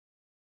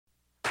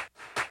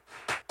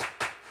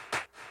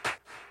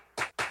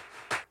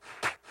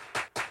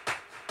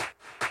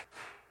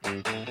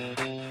Welcome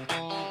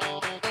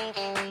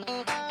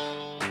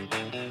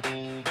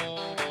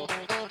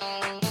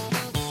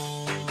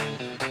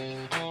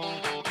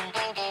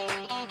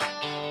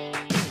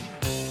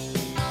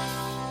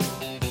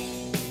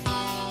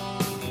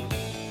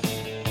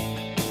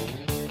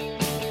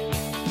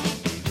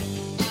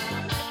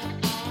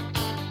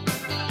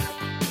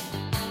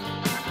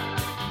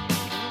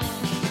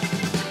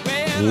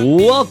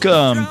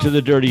to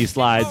the Dirty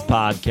Slides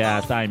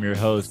podcast. I'm your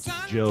host,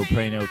 Joe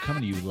Prano,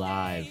 coming to you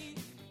live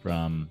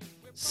from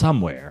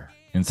somewhere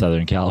in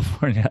Southern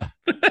California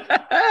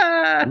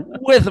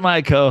with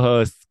my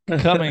co-host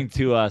coming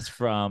to us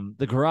from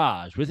the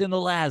garage within the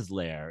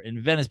Laslair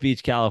in Venice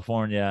Beach,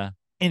 California,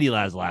 Indy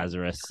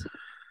Lazarus.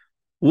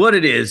 What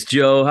it is,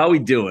 Joe? How we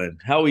doing?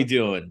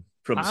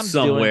 From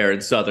somewhere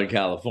in Southern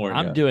California.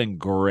 I'm doing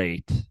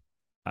great.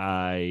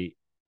 I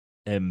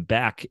am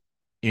back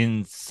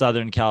in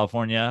Southern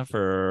California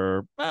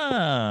for,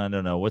 I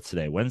don't know, what's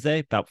today? Wednesday?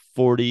 About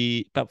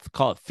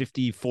call it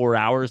 54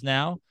 hours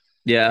now.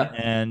 Yeah.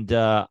 And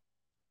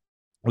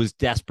was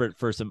desperate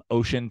for some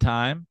ocean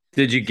time.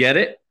 Did you get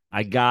it?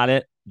 I got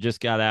it. Just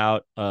got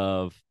out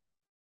of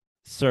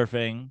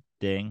surfing.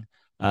 Ding.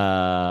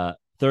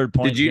 Third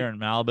point here in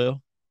Malibu.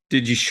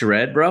 Did you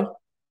shred, bro?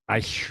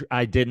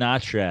 I did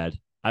not shred.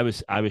 I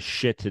was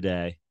shit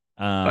today.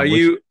 Are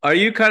you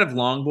kind of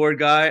longboard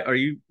guy? Are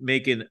you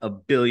making a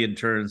billion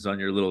turns on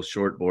your little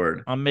short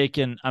board?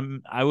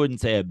 I wouldn't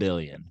say a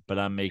billion, but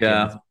I'm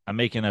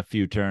making a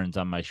few turns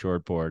on my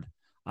short board.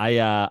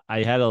 I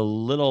had a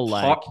little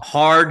like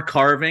hard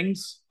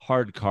carvings,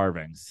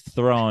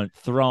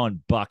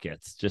 throwing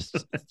buckets, just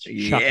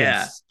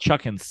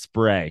chucking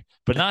spray,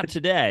 but not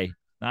today.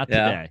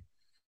 Today.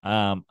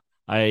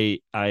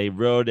 I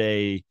rode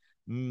a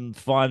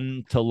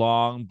fun to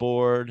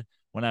longboard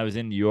when I was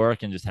in New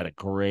York and just had a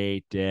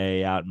great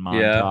day out in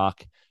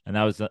Montauk. And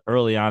that was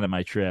early on in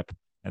my trip.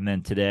 And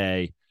then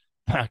today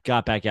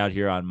got back out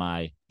here on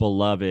my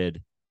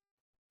beloved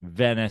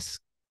Venice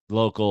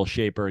local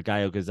Shaper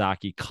Guy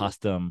Okazaki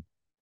custom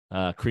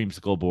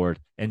creamsicle board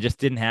and just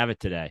didn't have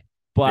it today.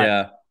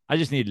 But I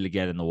just needed to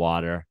get in the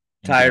water.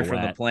 Tired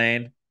from the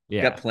plane.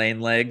 Yeah. Got plane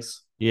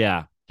legs.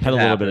 Yeah. Had a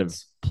little bit of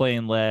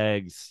plane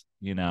legs,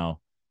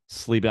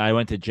 sleeping. I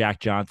went to Jack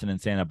Johnson in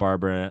Santa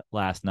Barbara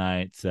last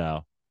night.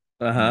 So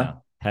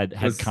had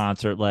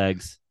concert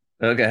legs.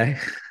 Okay.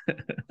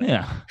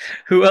 Yeah.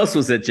 Who else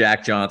was at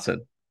Jack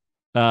Johnson?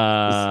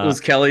 Was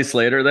Kelly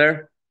Slater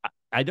there?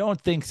 I don't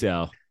think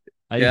so.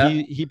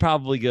 He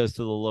probably goes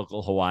to the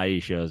local Hawaii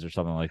shows or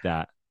something like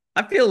that.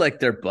 I feel like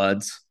they're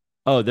buds.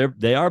 Oh,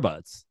 they are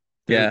buds.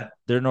 They're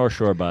North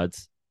Shore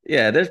buds.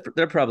 Yeah,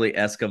 they're probably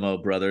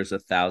Eskimo brothers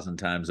 1,000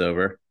 times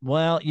over.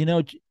 Well,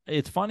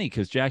 it's funny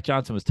because Jack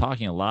Johnson was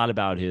talking a lot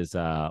about his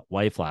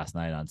wife last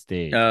night on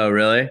stage. Oh,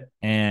 really?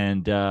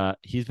 And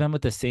he's been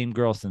with the same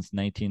girl since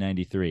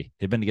 1993.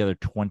 They've been together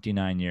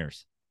 29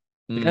 years.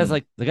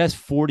 The guy's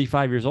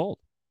 45 years old.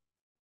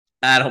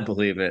 I don't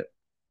believe it.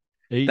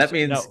 That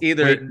means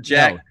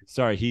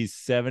he's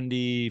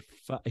 70.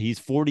 He's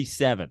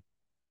 47.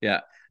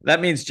 Yeah,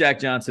 that means Jack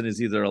Johnson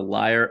is either a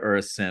liar or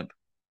a simp.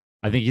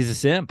 I think he's a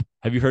simp.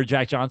 Have you heard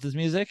Jack Johnson's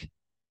music?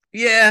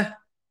 Yeah,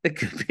 it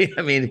could be.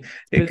 I mean,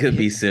 it could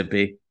be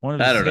simpy. I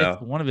don't know.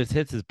 One of his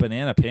hits is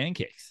Banana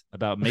Pancakes,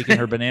 about making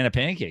her banana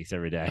pancakes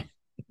every day.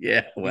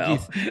 Yeah, well. I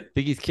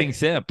think he's King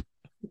Simp.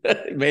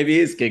 Maybe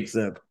he's King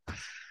Simp.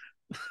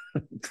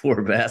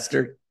 Poor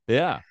bastard.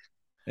 Yeah.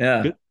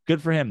 Yeah.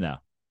 Good for him, though.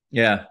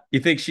 Yeah. You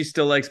think she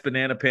still likes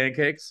banana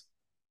pancakes?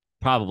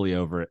 Probably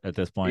over it at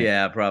this point.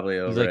 Yeah, probably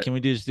over. He's like, can we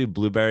just do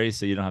blueberries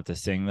so you don't have to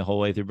sing the whole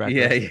way through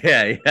breakfast?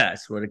 Yeah. I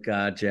swear to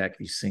God, Jack, if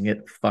you sing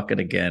it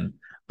fucking again,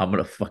 I'm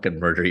gonna fucking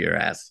murder your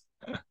ass.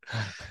 But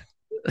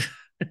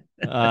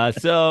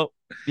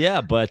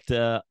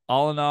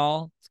all in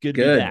all, it's good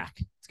to be back.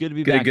 It's good to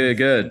be back.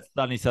 Good.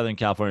 Sunny Southern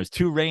California. It's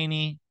too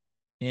rainy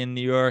in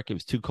New York. It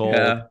was too cold.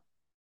 Yeah.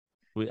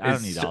 I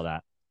don't need all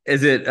that.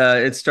 Is it?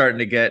 It's starting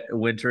to get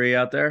wintry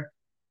out there.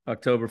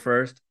 October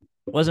 1st.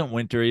 It wasn't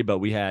wintry, but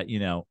we had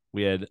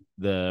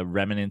the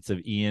remnants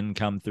of Ian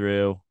come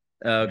through.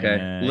 Okay.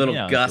 And,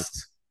 little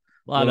gusts.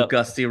 Little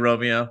gusty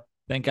Romeo.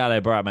 Thank God I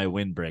brought my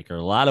windbreaker.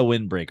 A lot of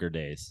windbreaker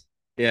days.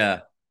 Yeah.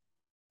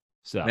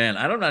 So man,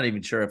 I'm not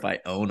even sure if I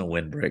own a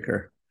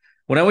windbreaker.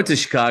 When I went to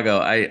Chicago,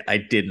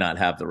 I did not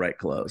have the right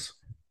clothes.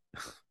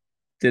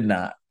 Did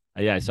not.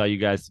 Yeah, I saw you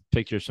guys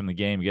pictures from the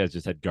game. You guys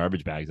just had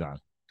garbage bags on.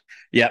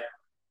 Yep.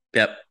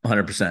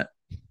 100%.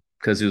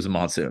 Because it was a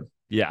monsoon.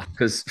 Yeah.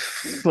 Because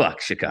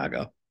fuck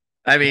Chicago.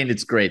 I mean,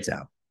 it's a great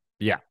town.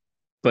 Yeah.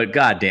 But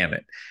God damn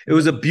it. It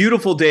was a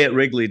beautiful day at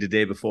Wrigley the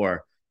day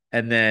before.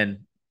 And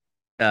then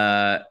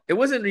it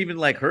wasn't even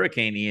like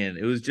Hurricane Ian.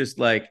 It was just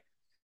like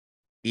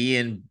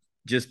Ian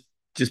just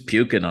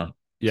puking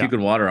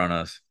water on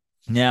us.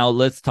 Now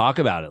let's talk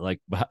about it.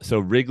 So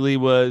Wrigley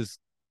was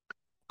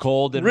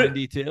cold and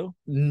windy too?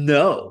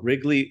 No,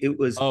 Wrigley. It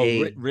was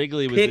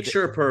Wrigley was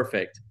picture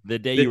perfect. The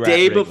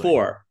day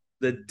before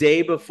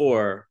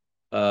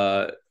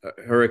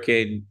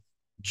Hurricane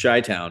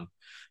Chi-Town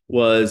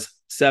was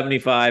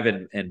 75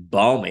 and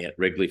balmy at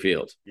Wrigley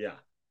Field. Yeah.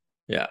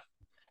 Yeah.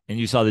 And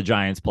you saw the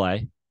Giants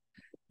play.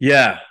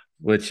 Yeah,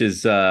 which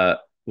is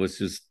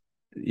which is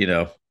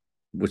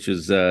which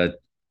is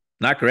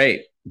not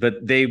great,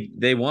 but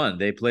they won.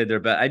 They played their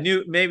best. I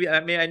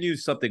knew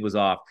something was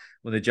off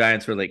when the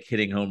Giants were like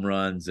hitting home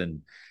runs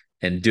and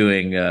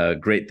doing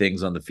great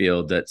things on the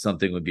field, that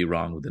something would be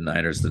wrong with the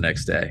Niners the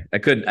next day. I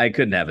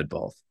couldn't have it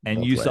both.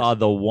 And you saw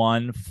the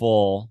one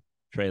full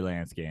Trey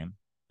Lance game.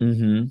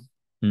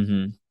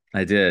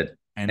 I did.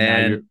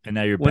 And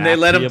now you're when back they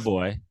let to him, your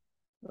boy.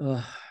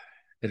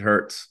 It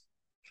hurts.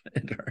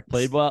 It hurts.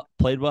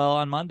 Played well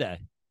on Monday.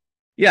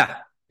 Yeah.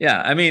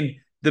 I mean,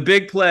 the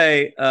big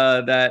play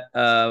that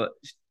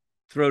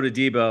throw to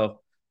Debo,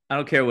 I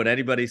don't care what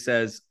anybody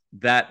says,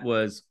 that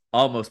was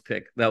almost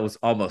pick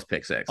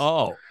six.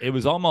 Oh, it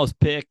was almost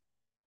pick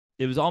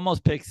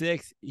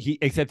six.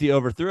 Except he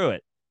overthrew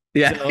it.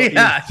 Yeah. So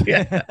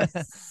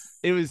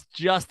it was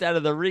just out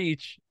of the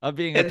reach of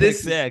being a pick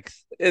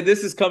six. And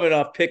this is coming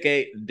off pick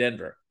 8 in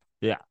Denver.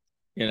 Yeah.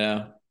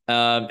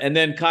 And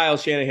then Kyle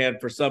Shanahan,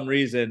 for some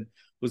reason,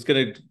 was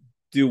going to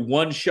do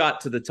one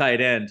shot to the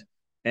tight end,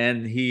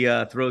 and he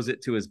throws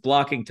it to his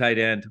blocking tight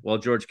end while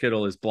George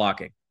Kittle is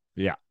blocking.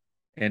 Yeah.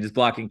 And his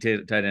blocking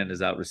tight end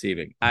is out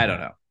receiving. I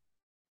don't know.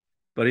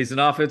 But he's an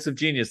offensive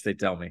genius, they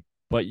tell me.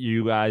 But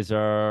you guys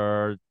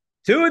are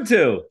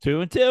 2-2.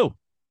 2-2.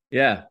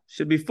 Yeah.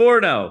 Should be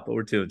 4-0, but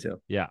we're 2-2.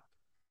 Yeah.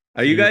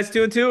 Are you guys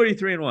 2-2 or are you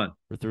 3-1?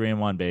 We're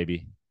 3-1,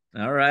 baby.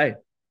 All right.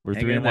 We're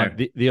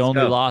 3-1.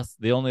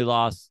 The only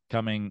loss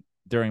coming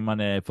during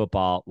Monday Night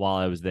Football while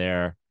I was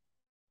there.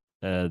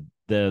 The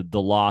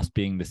loss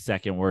being the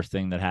second worst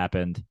thing that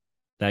happened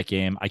that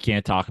game. I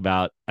can't talk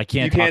about. You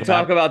can't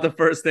talk about the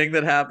first thing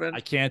that happened. I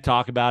can't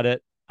talk about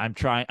it. I'm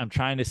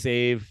trying to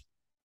save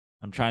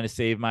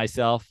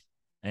myself,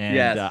 and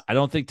yes. I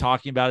don't think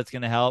talking about it's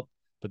going to help.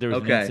 But there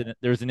was an incident.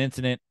 There was an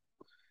incident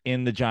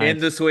in the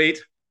Giants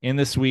in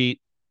the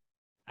suite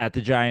at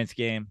the Giants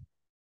game.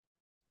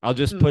 I'll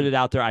just put it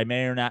out there. I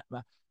may or not.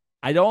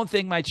 I don't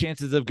think my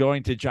chances of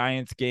going to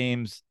Giants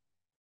games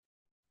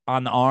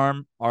on the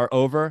arm are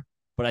over,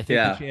 but I think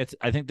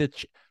I think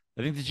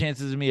the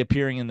chances of me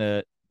appearing in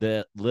the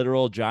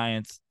literal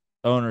Giants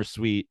owner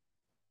suite,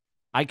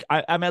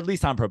 I'm at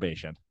least on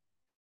probation.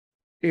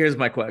 Here's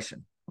my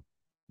question: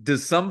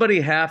 does somebody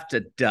have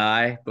to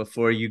die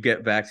before you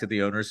get back to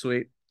the owner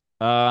suite?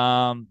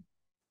 Probably.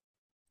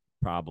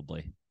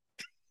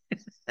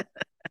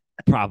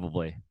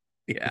 Probably.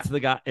 Yeah. It's the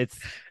guy. It's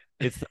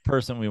the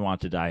person we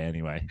want to die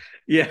anyway.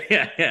 Yeah.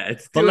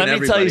 But let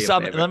me tell you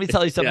something. Let me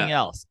tell you something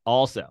else.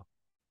 Also,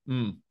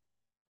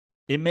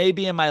 it may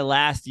be in my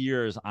last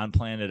years on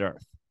planet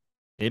Earth.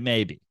 It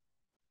may be,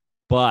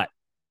 but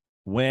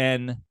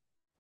when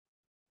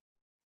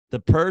the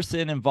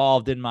person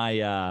involved in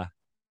my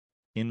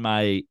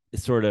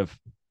sort of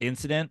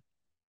incident,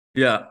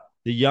 the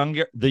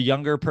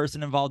younger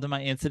person involved in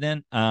my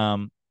incident,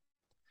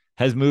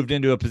 has moved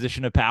into a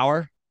position of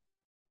power,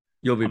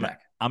 you'll be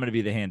back. I'm going to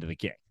be the hand of the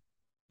king.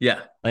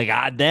 Yeah. Like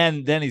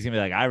then he's going to be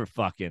like, I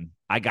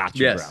got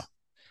you, bro.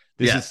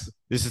 This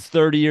is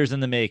 30 years in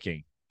the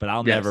making, but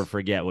I'll never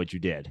forget what you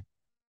did.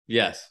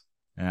 Yes.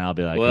 And I'll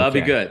be like, well, that'll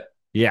be good.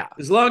 Yeah.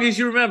 As long as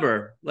you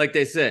remember, like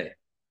they say,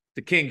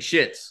 the king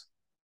shits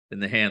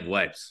and the hand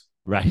wipes.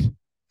 Right.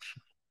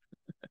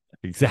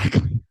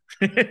 Exactly.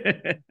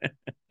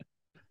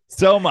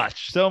 So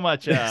much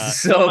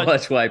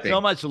wiping,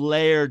 so much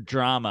layered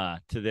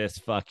drama to this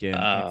fucking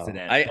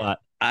incident.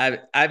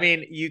 I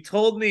mean, you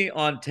told me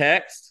on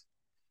text,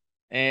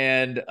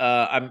 and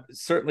I'm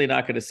certainly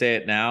not going to say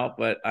it now,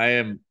 but I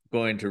am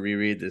going to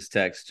reread this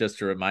text just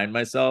to remind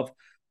myself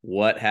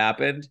what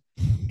happened.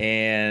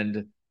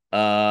 And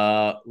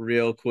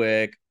real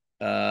quick,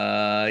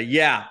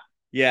 problematic.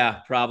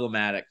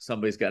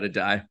 Somebody's got to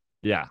die.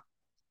 Yeah.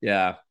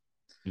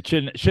 It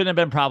shouldn't have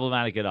been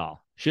problematic at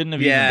all. Shouldn't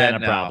have even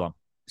been a problem.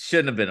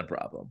 Shouldn't have been a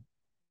problem.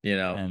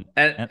 And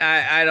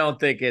I don't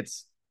think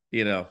it's,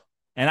 And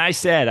I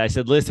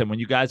said, listen, when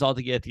you guys all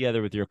get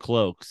together with your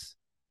cloaks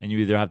and you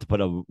either have to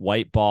put a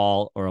white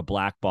ball or a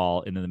black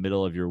ball into the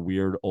middle of your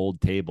weird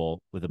old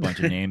table with a bunch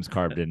of names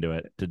carved into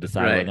it to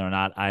decide whether or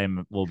not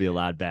will be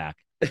allowed back.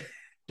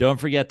 Don't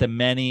forget the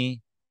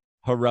many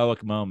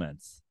heroic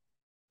moments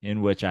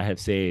in which I have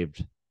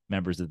saved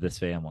members of this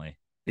family.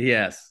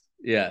 Yes.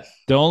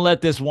 Don't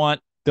let this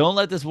one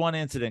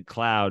incident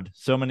cloud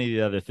so many of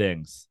the other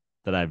things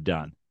that I've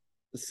done.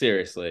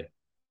 Seriously.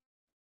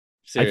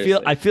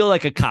 I feel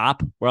like a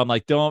cop where I'm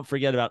like, don't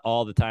forget about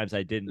all the times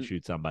I didn't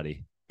shoot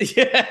somebody.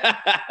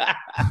 Yeah.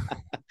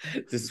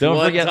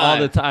 Don't forget all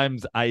the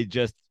times I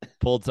just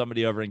pulled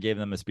somebody over and gave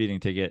them a speeding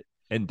ticket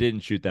and didn't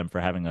shoot them for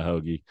having a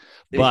hoagie.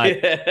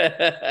 But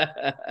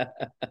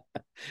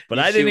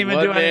I didn't even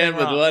do anything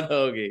wrong. With one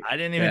hoagie. I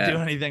didn't even do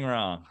anything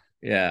wrong.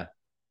 Yeah.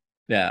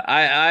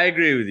 I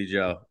agree with you,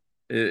 Joe.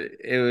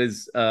 It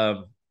was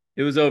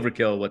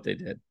overkill what they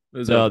did.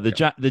 So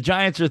the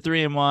Giants are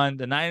 3-1.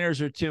 The Niners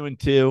are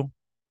 2-2.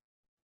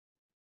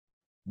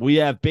 We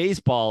have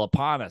baseball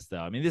upon us,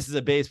 though. I mean, this is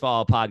a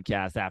baseball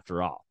podcast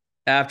after all.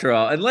 After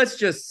all, and let's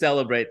just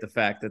celebrate the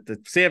fact that the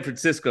San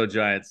Francisco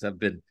Giants have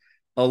been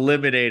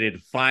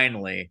eliminated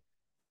finally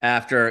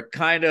after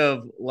kind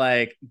of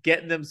like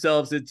getting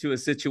themselves into a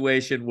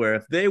situation where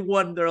if they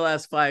won their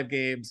last 5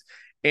 games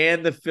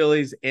and the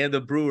Phillies and the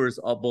Brewers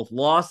all both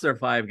lost their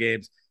 5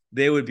 games,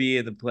 they would be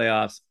in the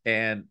playoffs.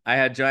 And I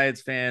had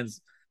Giants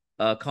fans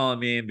calling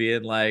me and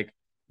being like,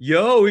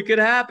 yo, it could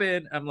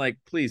happen. I'm like,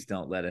 please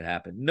don't let it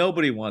happen.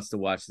 Nobody wants to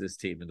watch this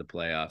team in the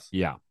playoffs.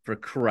 Yeah. For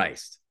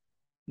Christ.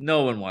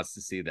 No one wants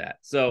to see that.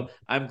 So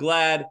I'm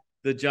glad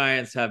the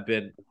Giants have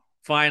been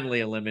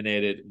finally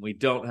eliminated. We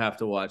don't have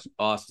to watch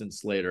Austin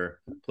Slater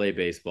play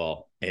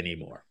baseball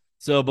anymore.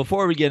 So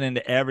before we get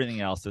into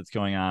everything else that's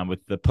going on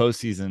with the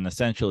postseason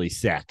essentially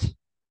set,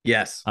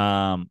 yes,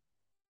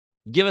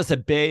 give us a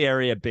Bay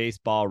Area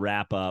baseball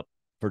wrap up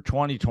for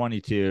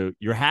 2022.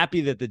 You're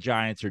happy that the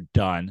Giants are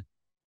done.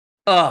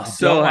 Oh,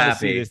 so happy to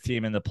see this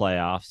team in the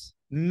playoffs.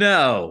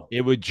 No,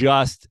 it would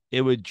just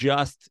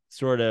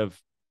sort of.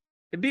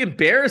 It'd be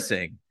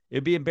embarrassing.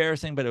 It'd be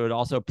embarrassing, but it would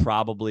also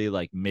probably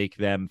like make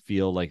them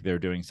feel like they're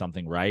doing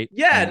something right.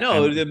 Yeah,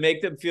 to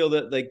make them feel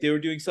that like they were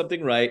doing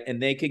something right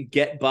and they can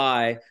get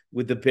by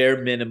with the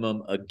bare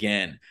minimum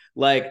again.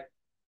 Like,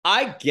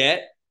 I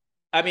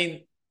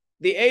mean,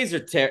 the A's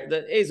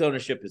the A's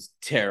ownership is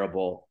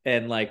terrible.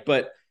 And like,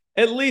 but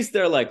at least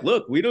they're like,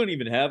 look, we don't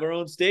even have our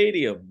own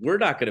stadium. We're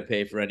not going to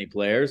pay for any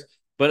players,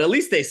 but at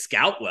least they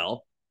scout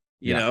well,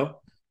 you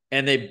know,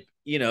 and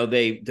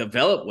they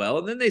develop well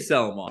and then they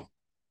sell them off.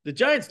 The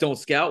Giants don't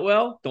scout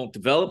well, don't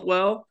develop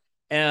well,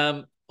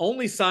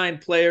 only sign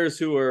players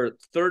who are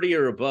 30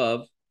 or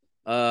above.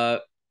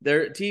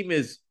 Their team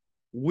is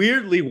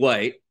weirdly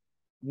white,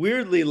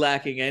 weirdly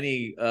lacking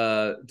any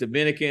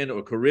Dominican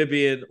or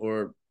Caribbean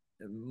or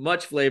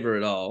much flavor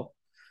at all,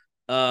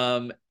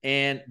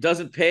 and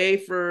doesn't pay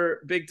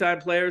for big-time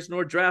players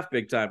nor draft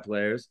big-time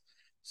players.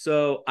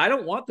 So I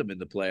don't want them in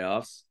the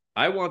playoffs.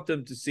 I want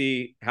them to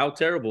see how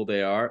terrible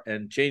they are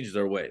and change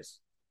their ways.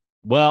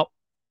 Well,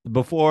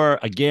 before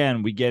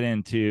again we get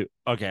into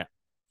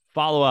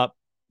follow up,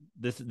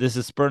 this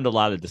has spurned a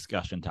lot of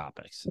discussion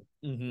topics.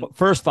 But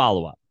first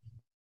follow up,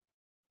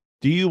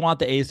 do you want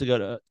the A's to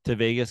go to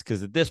Vegas?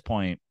 Because at this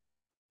point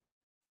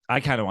I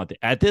kind of want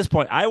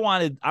I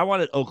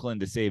wanted Oakland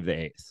to save the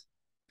A's,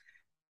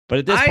 but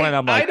at this point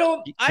I'm like, I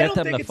don't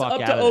think it's up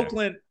to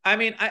Oakland. I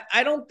mean,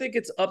 I don't think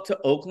it's up to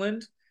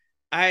Oakland.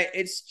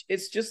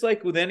 It's just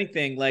like with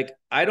anything. Like,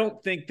 I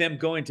don't think them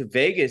going to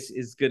Vegas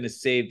is going to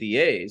save the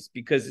A's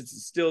because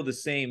it's still the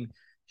same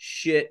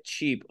shit,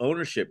 cheap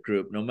ownership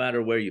group, no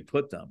matter where you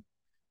put them.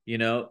 You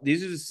know,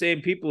 these are the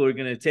same people who are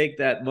going to take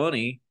that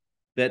money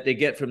that they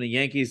get from the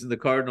Yankees and the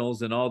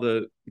Cardinals and all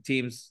the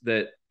teams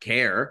that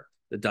care,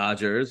 the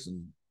Dodgers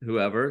and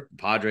whoever,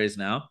 Padres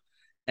now,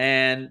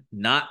 and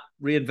not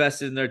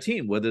reinvest in their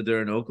team, whether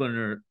they're in Oakland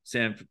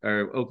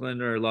or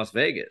Oakland or Las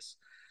Vegas.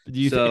 Do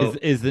you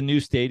is the new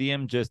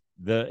stadium just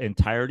the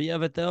entirety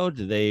of it though?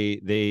 Do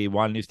they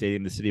want a new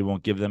stadium? The city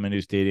won't give them a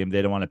new stadium.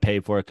 They don't want to pay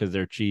for it because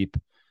they're cheap.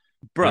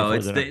 Bro,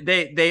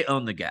 they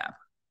own the gap.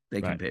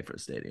 They can pay for a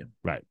stadium.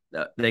 Right.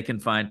 They can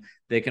find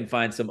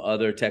some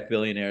other tech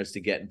billionaires to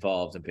get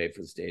involved and pay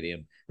for the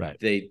stadium. Right.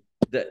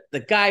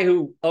 The guy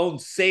who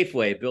owns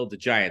Safeway built the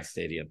Giants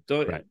stadium.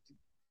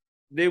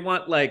 They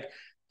want like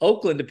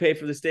Oakland to pay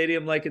for the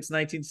stadium like it's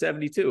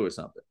 1972 or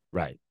something.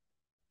 Right.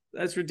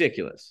 That's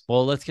ridiculous.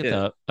 Well, let's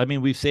get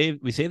we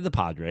saved the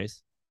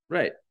Padres.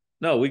 Right.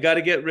 No, we got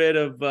to get rid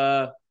of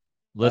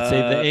let's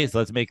save the A's.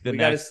 Let's make the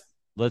next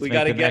let's make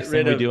the next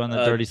thing we do on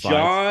the 30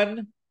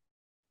 slides.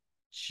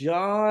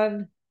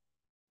 John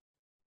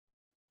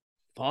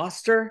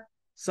Foster,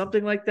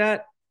 something like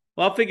that.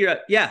 Well, I'll figure out.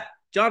 Yeah,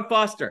 John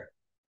Foster.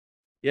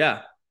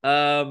 Yeah.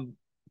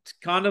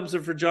 Condoms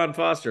are for John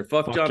Foster.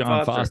 Fuck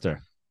John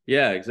Foster.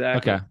 Yeah,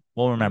 exactly. Okay.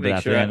 We'll remember that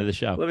at the end of the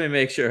show. Let me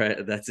make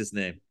sure that's his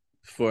name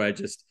before I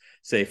just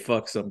say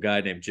fuck some guy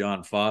named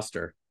John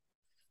Foster.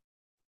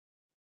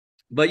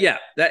 But yeah,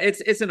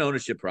 it's an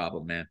ownership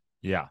problem, man.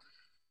 Yeah.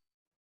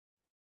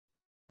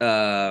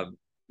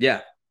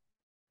 Yeah.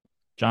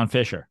 John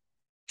Fisher.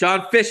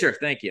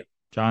 Thank you.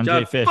 John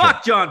J. Fisher.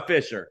 Fuck John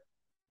Fisher.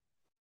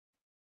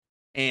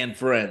 And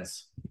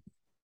friends.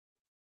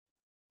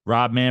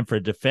 Rob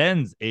Manfred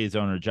defends A's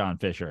owner John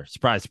Fisher.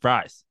 Surprise,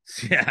 surprise.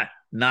 Yeah,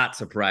 not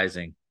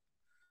surprising.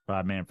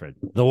 Rob Manfred.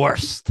 The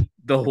worst.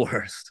 The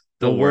worst.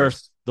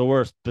 The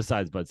worst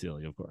besides Bud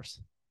Selig, of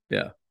course.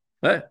 Yeah.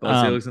 Hey,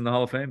 Bud Selig's in the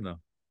Hall of Fame, though.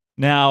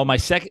 Now,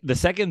 the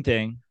second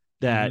thing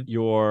that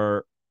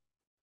your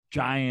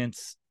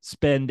Giants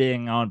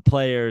spending on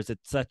players, et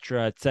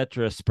cetera,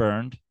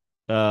 spurned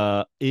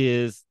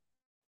is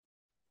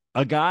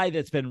a guy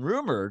that's been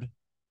rumored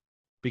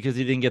because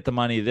he didn't get the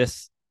money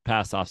this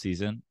past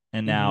offseason,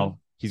 and now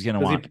he's going to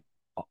want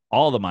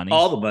all the money.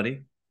 All the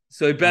money.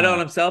 So he bet on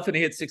himself, and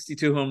he hit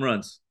 62 home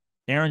runs.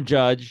 Aaron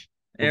Judge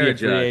will be a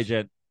free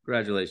agent.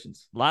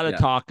 Congratulations. A lot of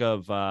talk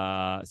of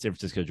San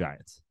Francisco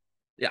Giants.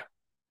 Yeah,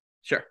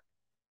 sure.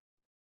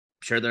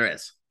 Sure there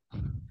is.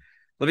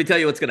 Let me tell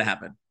you what's going to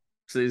happen.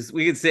 So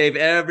we can save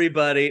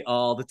everybody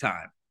all the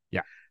time.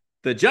 Yeah.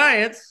 The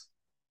Giants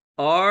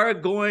are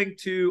going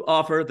to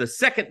offer the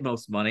second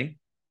most money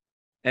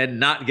and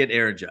not get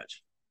Aaron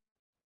Judge.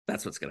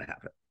 That's what's going to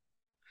happen.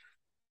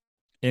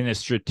 In a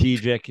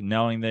strategic,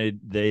 knowing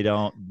they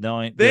don't,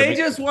 knowing they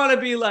just want to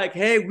be like,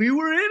 hey, we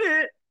were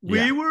in it.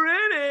 We were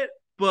in it,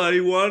 but he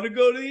wanted to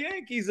go to the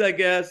Yankees, I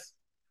guess.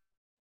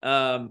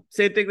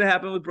 Same thing that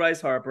happened with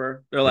Bryce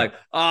Harper. They're like,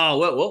 oh,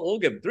 well, we'll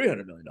give him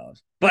 $300 million,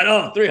 but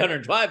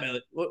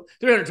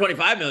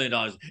 $325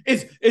 million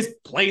is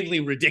plainly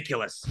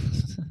ridiculous.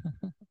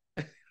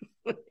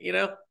 You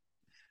know,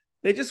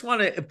 they just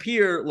want to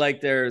appear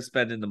like they're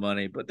spending the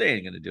money, but they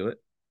ain't going to do it.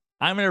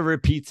 I'm going to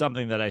repeat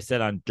something that I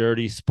said on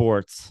Dirty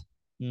Sports.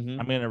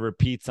 Mm-hmm. I'm going to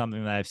repeat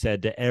something that I've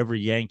said to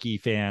every Yankee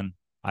fan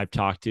I've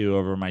talked to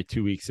over my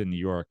 2 weeks in New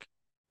York.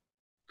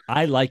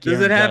 I like Does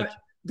it have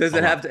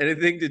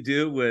anything to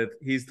do with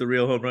he's the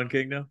real home run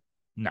king now?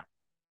 No.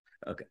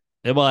 Okay.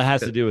 Well, it has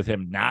to do with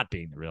him not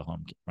being the real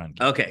home run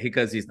king. Okay,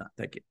 because he's not.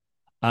 Thank you.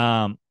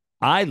 I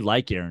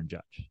like Aaron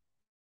Judge.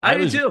 I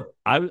do too.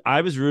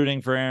 I was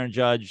rooting for Aaron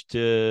Judge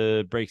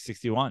to break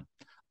 61.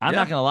 I'm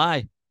not going to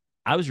lie.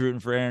 I was rooting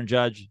for Aaron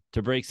Judge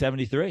to break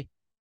 73.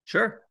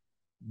 Sure.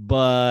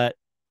 But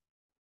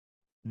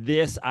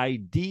this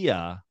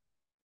idea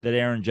that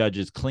Aaron Judge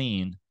is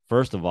clean,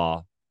 first of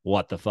all,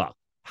 what the fuck?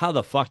 How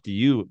the fuck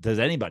does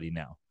anybody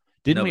know?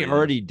 Didn't we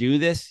already do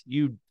this,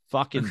 you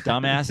fucking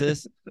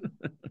dumbasses?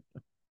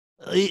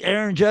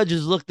 Aaron Judge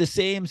has looked the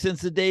same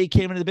since the day he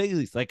came into the big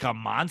leagues. Like a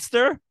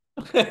monster?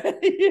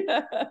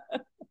 Yeah.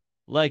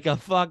 Like a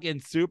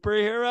fucking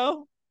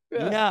superhero?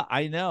 Yeah,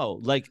 I know.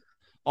 Like,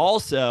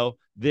 also,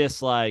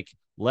 this like,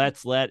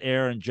 let's let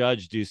Aaron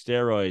Judge do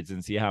steroids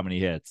and see how many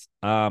hits.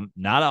 Not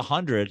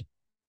 100.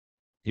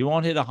 He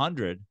won't hit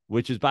 100,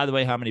 which is, by the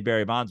way, how many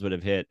Barry Bonds would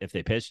have hit if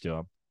they pitched to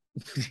him.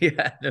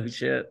 Yeah, no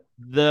shit.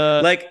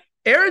 Like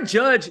Aaron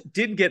Judge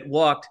didn't get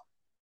walked.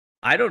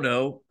 I don't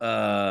know.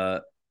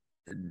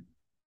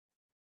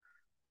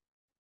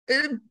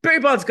 Barry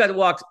Bonds got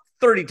walked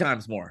 30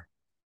 times more.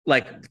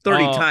 Like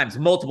 30 times,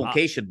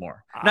 multiplication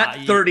more. Not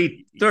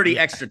 30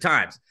 extra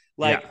times.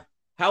 Like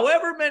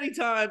however many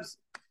times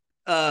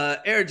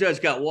Aaron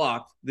Judge got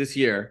walked this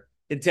year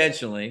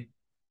intentionally,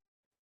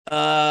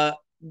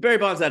 Barry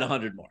Bonds had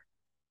 100 more.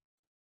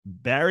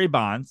 Barry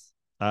Bonds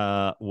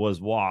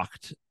was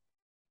walked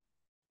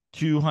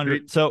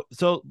 200. So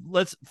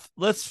let's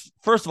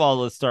first of all,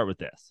 let's start with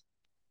this.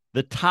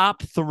 The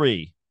top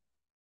 3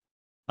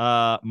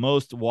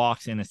 most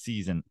walks in a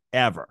season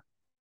ever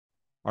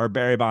are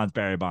Barry Bonds,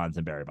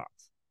 and Barry Bonds.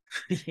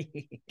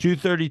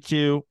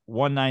 232,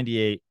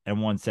 198, and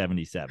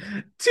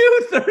 177.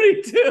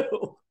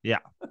 232. Yeah.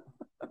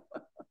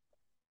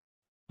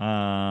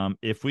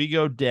 If we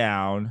go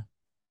down,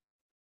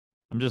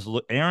 I'm just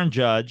Aaron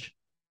Judge,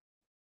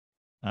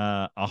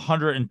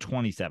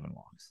 127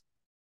 walks.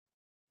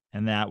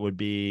 And that would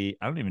be,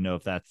 I don't even know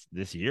if that's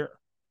this year.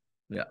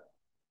 Yeah.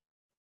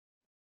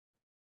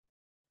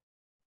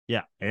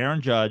 Yeah.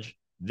 Aaron Judge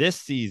this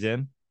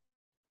season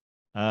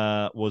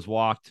was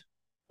walked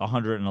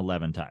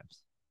 111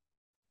 times.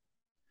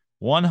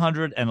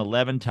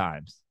 111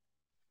 times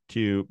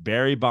to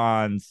Barry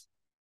Bonds,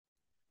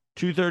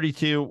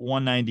 232,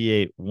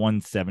 198,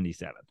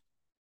 177.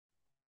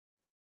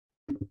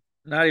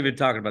 Not even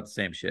talking about the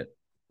same shit.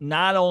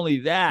 Not only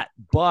that,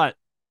 but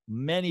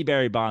many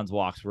Barry Bonds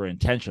walks were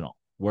intentional,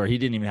 where he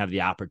didn't even have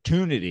the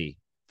opportunity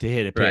to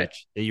hit a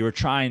pitch that you were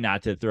trying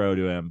not to throw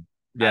to him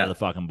out of the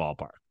fucking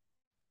ballpark.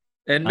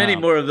 And many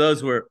more of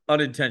those were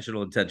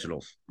unintentional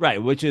intentionals.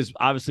 Right, which is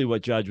obviously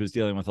what Judge was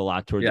dealing with a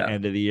lot towards the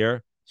end of the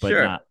year,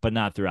 but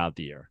not throughout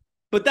the year.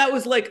 But that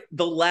was like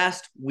the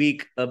last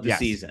week of the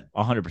season.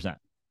 100%.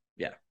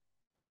 Yeah.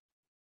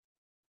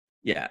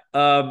 Yeah.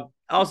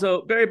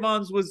 Also, Barry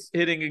Bonds was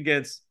hitting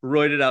against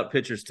roided out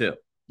pitchers too.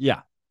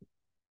 Yeah.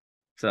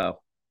 So,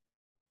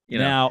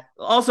 now,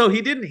 also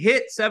he didn't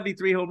hit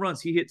 73 home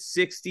runs. He hit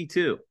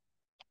 62.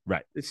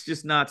 Right. It's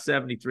just not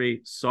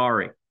 73.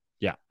 Sorry.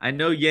 Yeah. I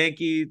know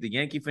the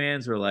Yankee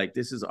fans are like,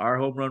 this is our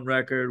home run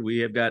record. We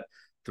have got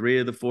 3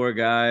 of the 4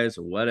 guys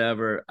or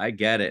whatever. I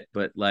get it.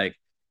 But like,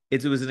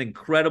 it was an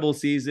incredible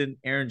season.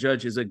 Aaron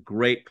Judge is a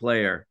great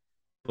player.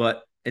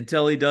 But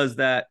until he does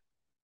that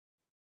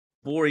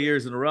 4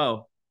 years in a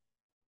row,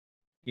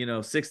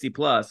 60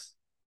 plus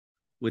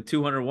with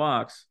 200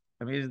 walks,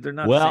 I mean, they're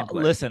not. Well,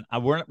 listen,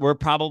 we're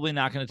probably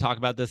not going to talk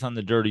about this on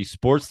the Dirty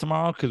Sports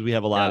tomorrow because we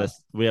have a lot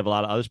of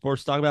other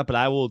sports to talk about. But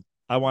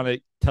I want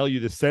to tell you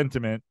the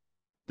sentiment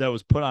that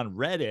was put on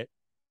Reddit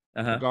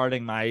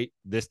regarding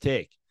this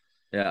take.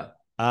 Yeah.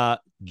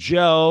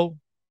 Joe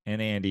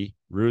and Andy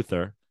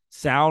Ruther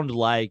sound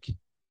like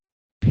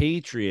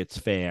Patriots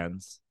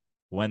fans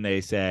when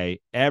they say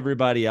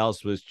everybody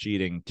else was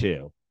cheating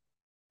too.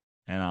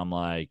 And I'm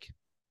like,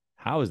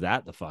 how is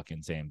that the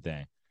fucking same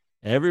thing?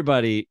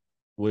 Everybody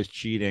was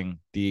cheating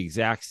the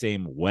exact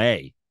same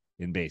way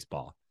in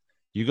baseball.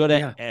 You go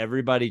to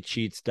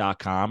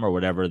everybodycheats.com or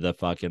whatever the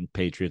fucking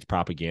Patriots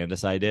propaganda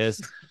site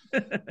is.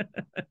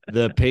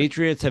 The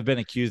Patriots have been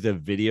accused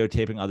of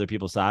videotaping other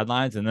people's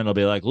sidelines, and then it'll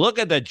be like, look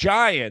at the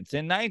Giants.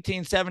 In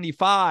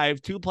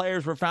 1975, 2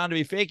 players were found to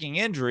be faking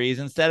injuries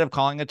instead of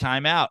calling a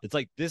timeout. It's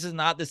like, this is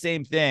not the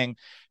same thing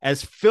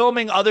as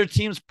filming other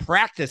teams'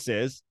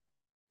 practices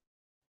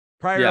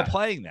prior to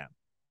playing them.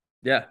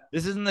 Yeah.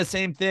 This isn't the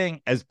same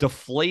thing as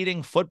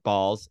deflating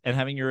footballs and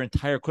having your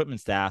entire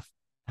equipment staff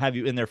have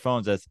you in their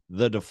phones as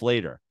the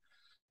deflator.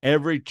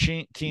 Every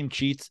team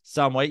cheats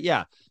some way.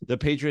 Yeah, the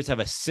Patriots have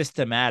a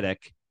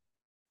systematic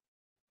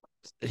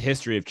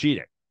history of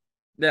cheating.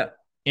 Yeah.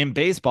 In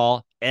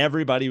baseball,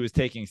 everybody was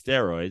taking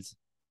steroids,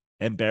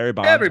 and Barry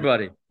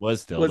Bonds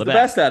was still the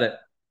best at it.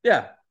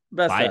 Yeah,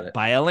 at it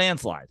by a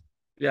landslide.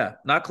 Yeah,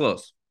 not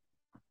close.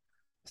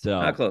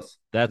 So not close.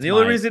 That's the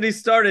only reason he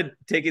started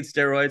taking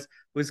steroids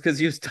was because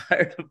he was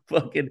tired of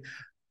fucking,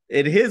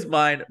 in his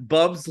mind,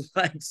 bums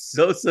like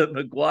Sosa and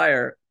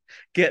McGuire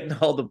getting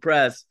all the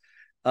press.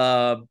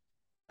 And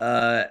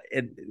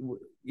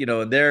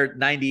in their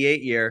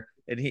 98 year,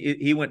 and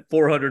he went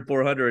 400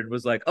 and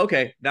was like,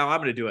 okay, now I'm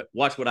going to do it.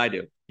 Watch what I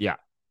do. Yeah.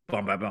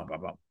 Bum, bum, bum,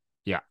 bum, bum.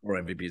 Yeah.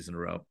 4 MVPs in a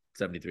row,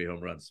 73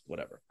 home runs,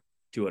 whatever.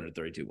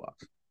 232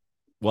 walks.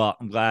 Well,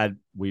 I'm glad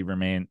we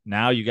remain.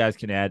 Now you guys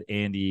can add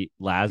Andy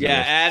Lazarus.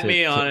 Yeah, add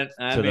me on it.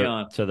 Add me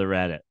on to the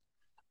Reddit.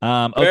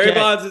 Barry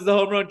Bonds is the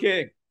home run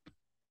king.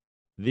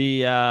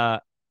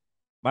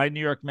 My New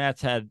York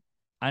Mets had,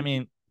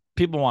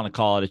 people want to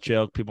call it a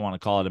joke. People want to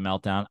call it a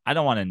meltdown. I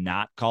don't want to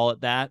not call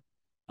it that.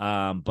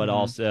 But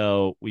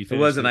also it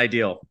wasn't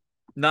ideal.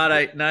 Not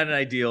an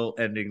ideal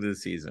ending to the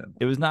season.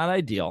 It was not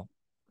ideal.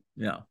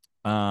 Yeah.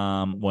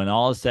 When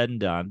all is said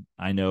and done,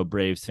 I know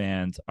Braves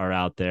fans are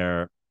out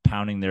there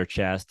pounding their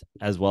chest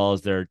as well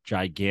as their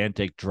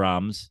gigantic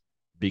drums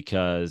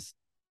because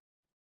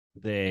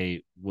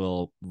they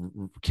will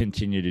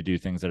continue to do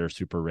things that are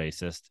super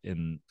racist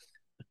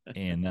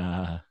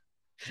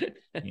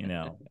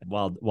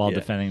while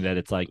defending that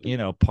it's like,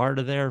 part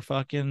of their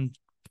fucking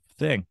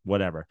thing,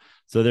 whatever.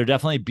 So they're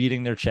definitely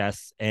beating their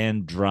chests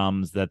and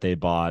drums that they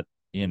bought,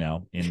 in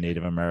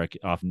Native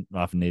American,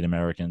 often Native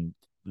American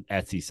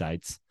Etsy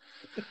sites.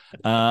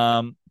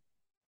 But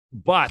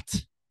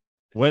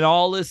when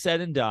all is said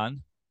and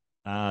done,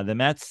 the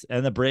Mets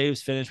and the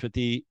Braves finished with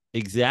the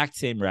exact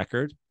same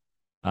record.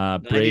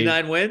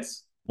 99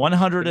 wins?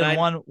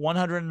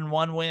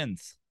 101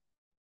 wins.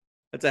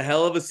 That's a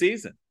hell of a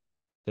season.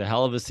 It's a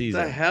hell of a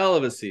season. It's a hell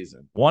of a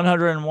season.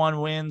 101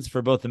 wins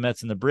for both the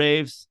Mets and the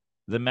Braves.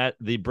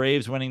 The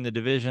Braves winning the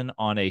division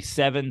on a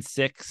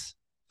 7-6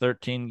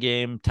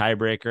 13-game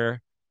tiebreaker.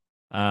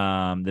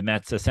 The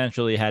Mets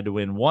essentially had to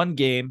win one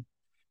game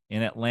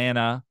in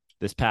Atlanta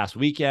this past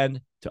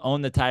weekend to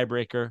own the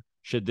tiebreaker.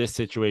 Should this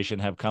situation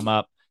have come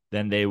up,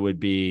 then they would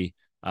be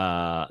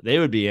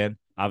in.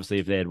 Obviously,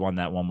 if they had won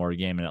that one more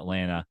game in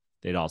Atlanta,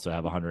 they'd also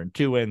have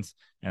 102 wins,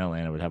 and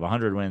Atlanta would have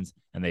 100 wins,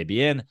 and they'd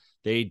be in.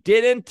 They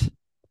didn't.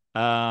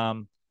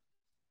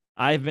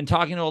 I've been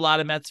talking to a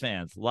lot of Mets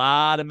fans. A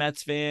lot of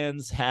Mets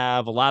fans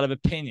have a lot of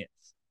opinions.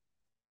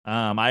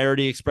 I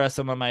already expressed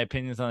some of my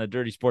opinions on the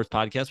Dirty Sports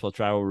podcast. We'll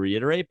try to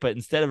reiterate, but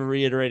instead of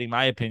reiterating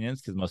my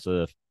opinions, because most of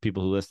the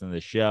people who listen to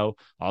this show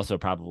also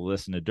probably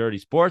listen to Dirty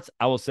Sports,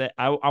 I will say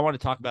I want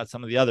to talk about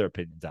some of the other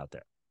opinions out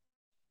there.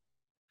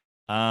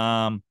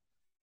 A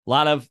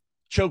lot of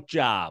choke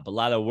job, a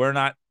lot of we're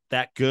not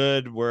that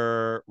good.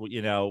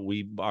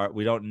 We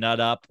don't nut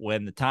up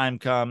when the time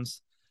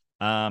comes.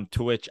 To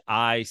which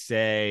I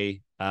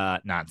say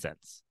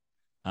nonsense.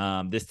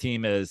 This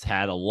team has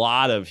had a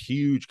lot of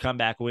huge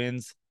comeback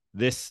wins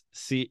this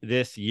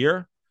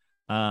year.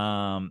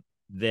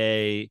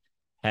 They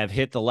have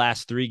hit the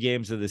last 3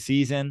 games of the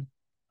season,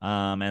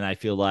 and I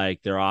feel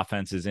like their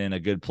offense is in a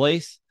good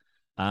place.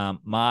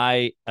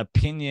 My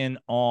opinion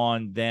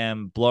on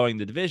them blowing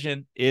the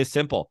division is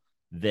simple.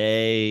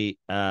 The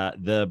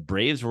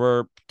Braves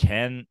were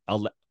 10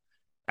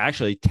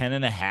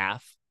 and a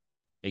half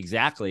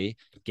exactly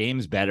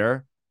games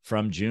better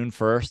from June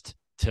 1st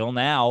till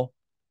now.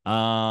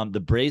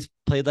 The Braves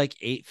played like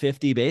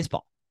 850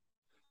 baseball.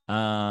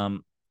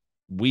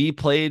 We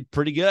played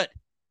pretty good.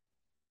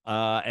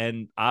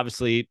 And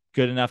obviously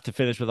good enough to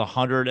finish with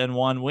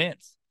 101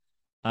 wins.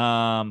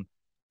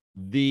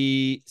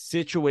 The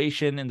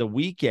situation in the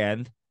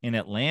weekend in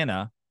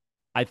Atlanta,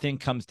 I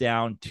think, comes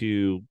down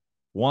to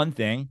one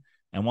thing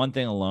and one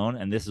thing alone.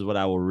 And this is what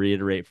I will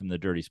reiterate from the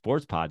Dirty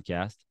Sports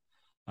podcast.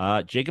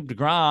 Jacob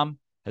deGrom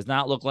has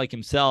not looked like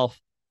himself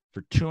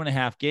for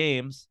 2.5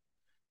 games.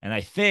 And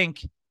I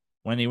think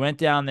when he went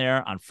down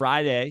there on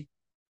Friday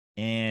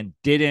and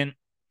didn't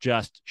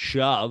just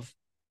shove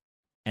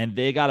and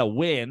they got a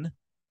win,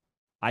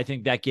 I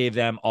think that gave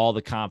them all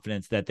the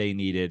confidence that they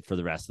needed for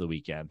the rest of the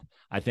weekend.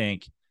 I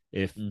think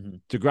if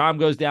deGrom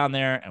goes down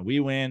there and we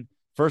win,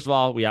 first of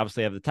all, we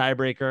obviously have the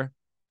tiebreaker.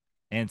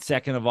 And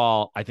second of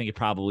all, I think it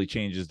probably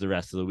changes the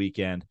rest of the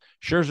weekend.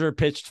 Scherzer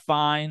pitched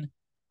fine,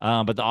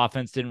 but the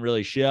offense didn't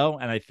really show.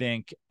 And I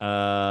think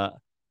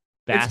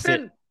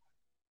Bassett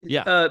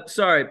Yeah.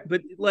 Sorry,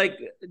 but like,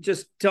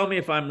 just tell me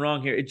if I'm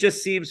wrong here. It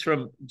just seems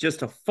from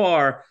just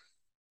afar,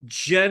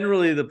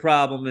 generally the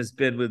problem has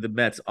been with the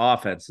Mets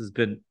offense has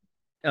been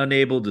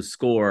unable to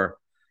score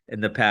in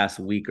the past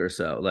week or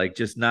so. Like,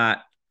 just not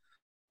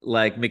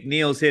like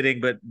McNeil's hitting,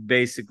 but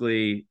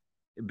basically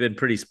been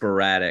pretty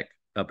sporadic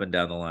up and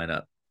down the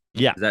lineup.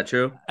 Yeah. Is that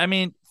true? I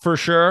mean, for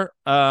sure.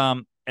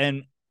 And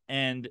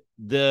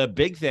the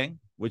big thing,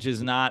 which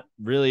has not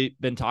really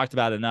been talked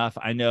about enough,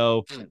 I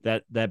know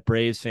that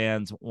Braves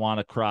fans want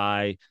to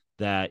cry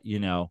that,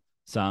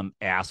 some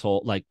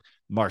asshole like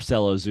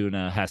Marcelo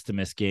Zuna has to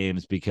miss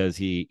games because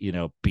he,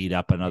 beat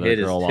up another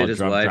girl while his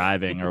drunk wife.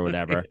 driving or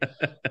whatever.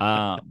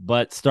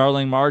 But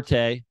Starling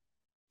Marte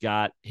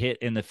got hit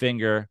in the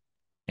finger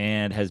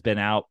and has been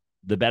out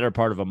the better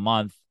part of a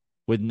month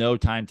with no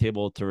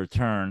timetable to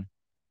return.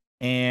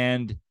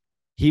 And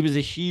he was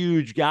a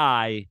huge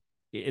guy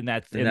in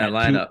that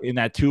lineup, in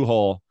that two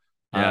hole.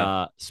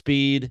 Yeah.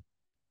 Speed,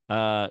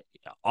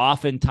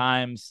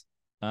 oftentimes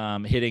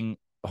hitting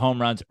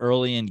home runs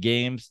early in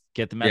games,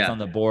 get the Mets on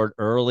the board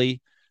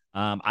early.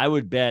 I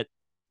would bet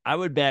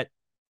 75%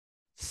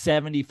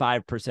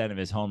 of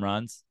his home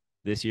runs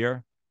this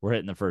year were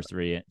hitting the first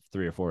three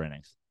or four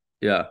innings.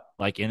 Yeah.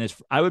 Like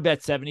I would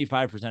bet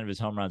 75% of his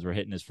home runs were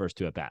hitting his first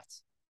two at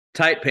bats.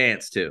 Tight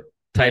pants too.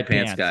 Tight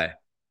pants guy.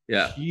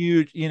 Yeah.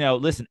 Huge.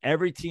 Listen,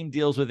 every team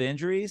deals with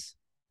injuries,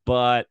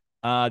 but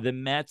the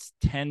Mets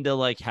tend to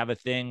like have a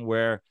thing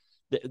where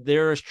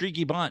they're a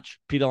streaky bunch.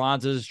 Pete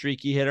Alonso's a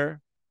streaky hitter.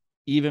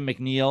 Even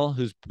McNeil,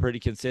 who's pretty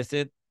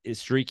consistent, is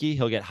streaky.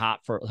 He'll get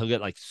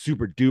like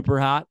super duper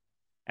hot.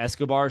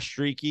 Escobar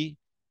streaky.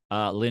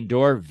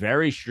 Lindor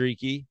very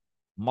streaky.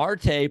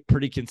 Marte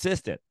pretty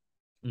consistent.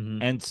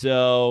 Mm-hmm. And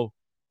so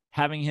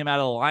having him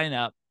out of the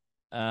lineup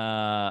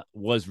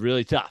was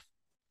really tough.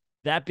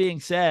 That being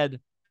said,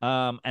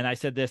 and I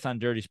said this on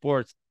Dirty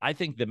Sports, I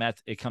think the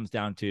Mets, it comes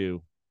down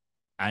to,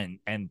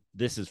 and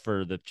this is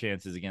for the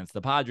chances against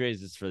the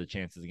Padres, this is for the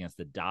chances against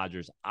the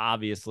Dodgers,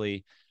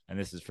 obviously, and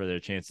this is for their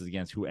chances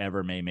against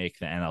whoever may make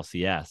the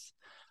NLCS.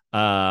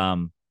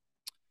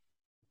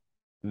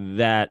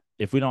 That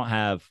if we don't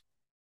have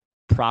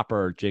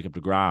proper Jacob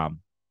deGrom,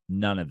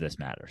 none of this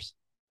matters.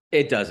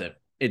 It doesn't.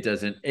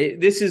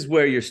 This is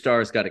where your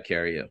stars got to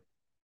carry you.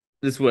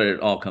 This is what it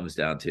all comes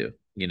down to.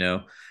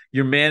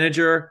 Your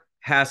manager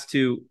has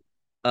to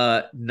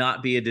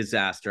not be a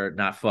disaster,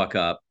 not fuck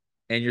up,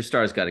 and your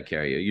stars got to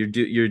carry you.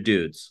 Your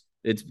dudes.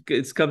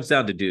 It comes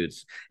down to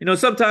dudes.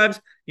 Sometimes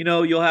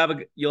you'll have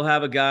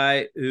a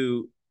guy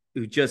who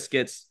just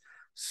gets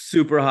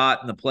super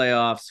hot in the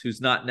playoffs, who's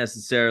not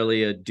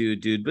necessarily a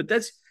dude, but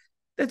that's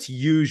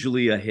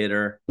usually a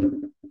hitter.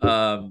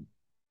 The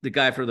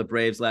guy for the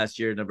Braves last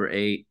year, number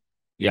 8,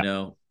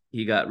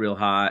 he got real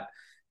hot,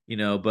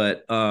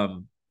 but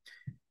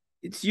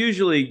it's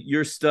usually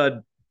your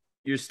stud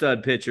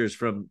pitchers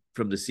from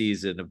the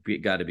season have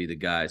got to be the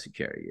guys who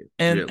carry you.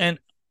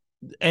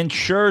 And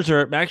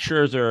Scherzer, Max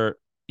Scherzer,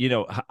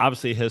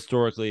 obviously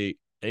historically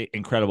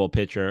incredible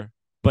pitcher,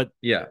 but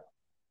yeah,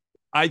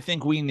 I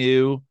think we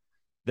knew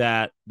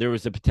that there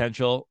was a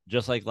potential,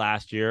 just like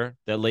last year,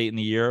 that late in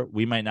the year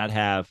we might not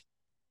have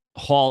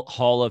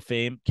Hall of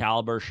Fame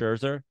caliber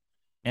Scherzer,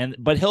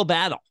 but he'll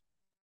battle.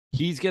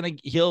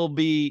 He'll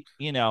be,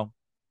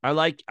 I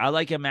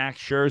like a Max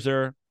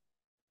Scherzer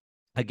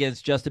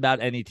against just about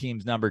any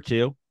team's number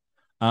 2,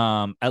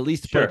 at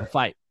least to put up a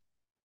fight.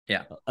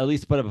 Yeah, at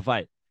least to put up a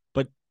fight.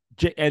 But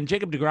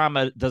Jacob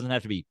deGrom doesn't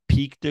have to be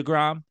peak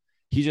deGrom.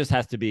 He just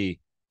has to be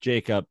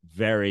Jacob,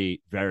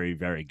 very, very,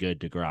 very good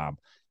deGrom.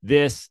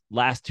 This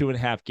last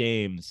 2.5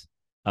 games,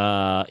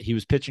 he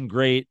was pitching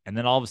great, and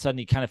then all of a sudden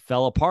he kind of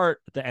fell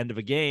apart at the end of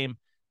a game,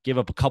 gave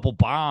up a couple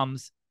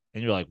bombs,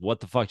 and you're like, what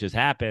the fuck just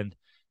happened?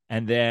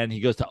 And then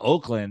he goes to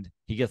Oakland.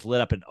 He gets lit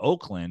up in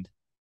Oakland,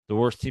 the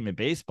worst team in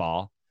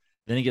baseball.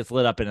 Then he gets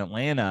lit up in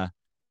Atlanta.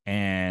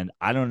 And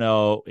I don't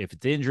know if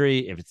it's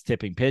injury, if it's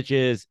tipping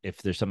pitches, if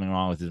there's something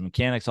wrong with his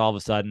mechanics all of a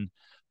sudden.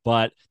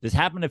 But this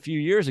happened a few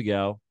years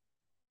ago.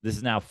 This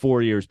is now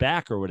 4 years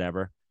back or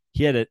whatever.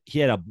 He had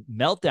a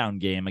meltdown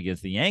game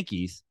against the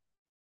Yankees.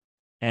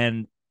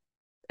 And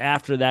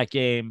after that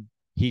game,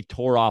 he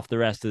tore off the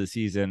rest of the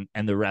season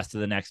and the rest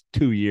of the next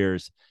 2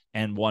 years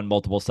and won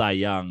multiple Cy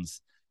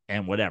Youngs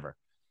and whatever.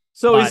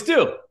 So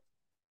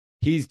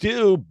he's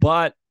due,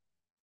 but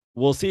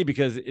we'll see,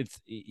 because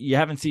you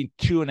haven't seen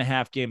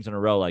 2.5 games in a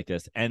row like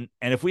this. And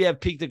if we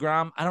have peak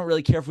deGrom, I don't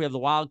really care if we have the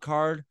wild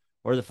card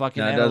or the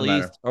fucking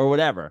NL East or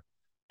whatever.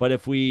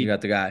 But you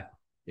got the guy.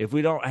 If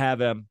we don't have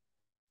him,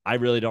 I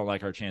really don't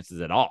like our chances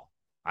at all.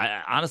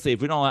 I honestly,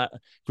 if we don't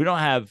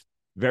have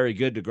very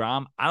good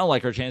deGrom, I don't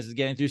like our chances of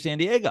getting through San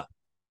Diego.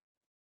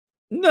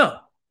 No.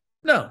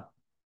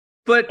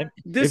 But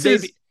it's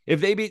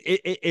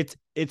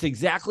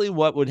exactly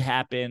what would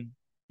happen,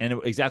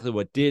 and exactly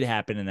what did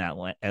happen in that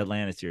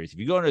Atlanta series. If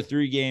you go into a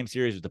 3-game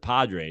series with the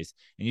Padres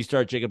and you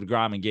start Jacob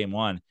deGrom in game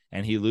 1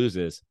 and he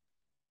loses,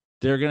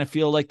 they're going to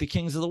feel like the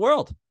kings of the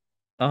world.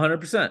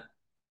 100%.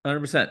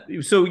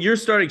 So you're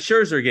starting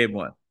Scherzer game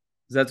 1.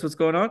 That's what's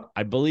going on?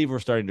 I believe we're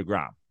starting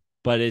deGrom.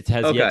 but it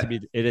has Okay.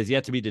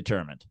 yet to be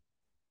determined.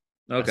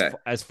 Okay.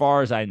 As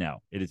far as I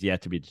know, it is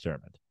yet to be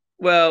determined.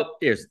 Well,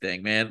 here's the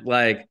thing, man.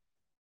 Like,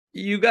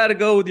 you got to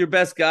go with your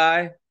best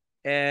guy,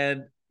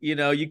 and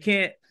you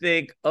can't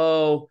think,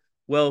 oh,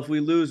 well, if we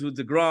lose with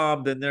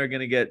DeGrom, then they're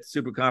going to get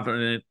super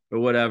confident or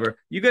whatever.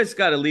 You guys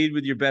got to lead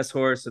with your best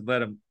horse and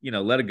let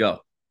it go.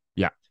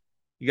 Yeah,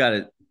 you got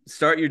to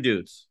start your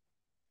dudes.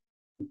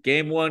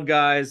 Game 1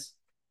 guys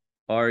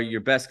are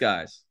your best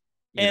guys.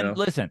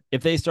 Listen,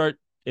 if they start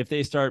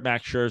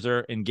Max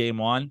Scherzer in game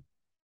 1,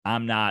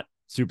 I'm not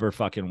super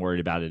fucking worried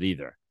about it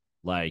either.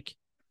 Like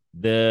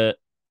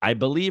I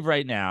believe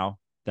right now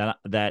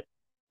that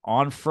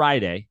on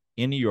Friday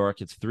in New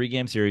York, it's a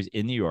 3-game series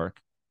in New York.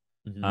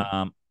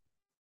 Mm-hmm.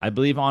 I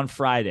believe on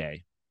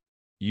Friday,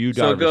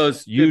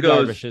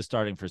 Darvish is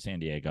starting for San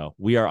Diego.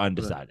 We are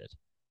undecided.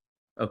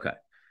 Okay.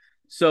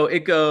 So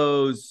it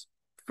goes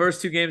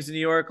first 2 games in New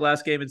York,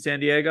 last game in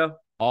San Diego?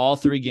 All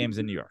 3 games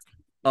in New York.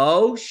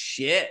 Oh,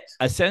 shit.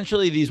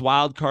 Essentially, these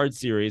wild card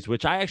series,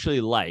 which I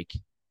actually like,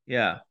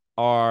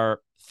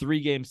 are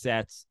 3-game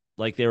sets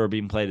like they were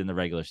being played in the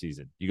regular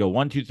season. You go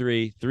 1, 2,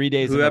 3, 3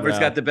 days in a row. Whoever's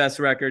got the best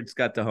records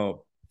got the home.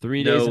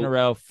 3 days in a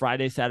row,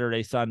 Friday,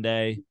 Saturday,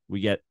 Sunday. We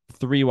get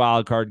 3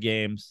 wild card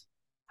games.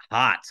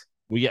 Hot.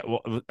 We get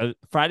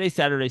Friday,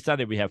 Saturday,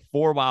 Sunday. We have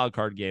 4 wild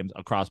card games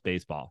across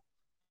baseball.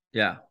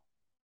 Yeah.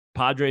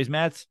 Padres,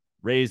 Mets,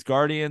 Rays,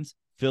 Guardians,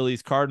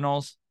 Phillies,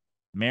 Cardinals,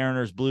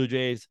 Mariners, Blue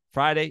Jays,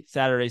 Friday,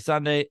 Saturday,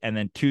 Sunday, and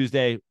then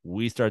Tuesday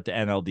we start the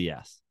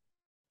NLDS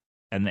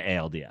and the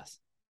ALDS.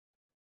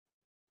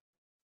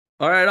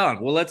 All right,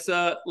 on. Well, let's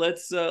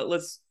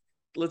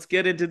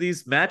get into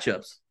these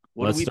matchups.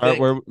 Let's start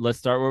where we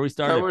started.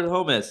 Start where the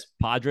home is.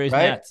 Padres,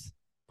 right? Mets.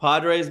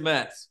 Padres,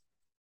 Mets.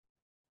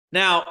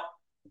 Now,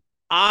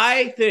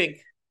 I think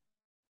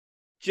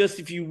just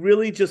if you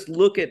really just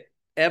look at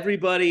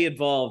everybody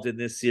involved in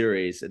this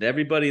series and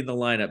everybody in the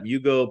lineup, you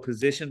go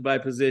position by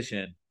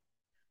position.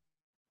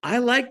 I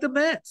like the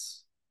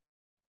Mets.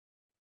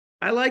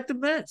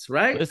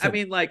 Right? Listen. I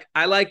mean, like,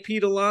 I like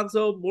Pete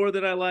Alonso more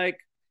than I like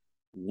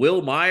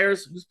Will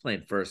Myers, who's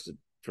playing first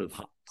for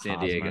San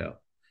Diego.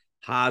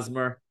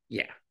 Hosmer.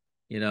 Yeah.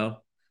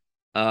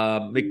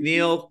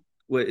 McNeil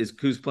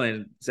who's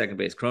playing second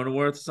base.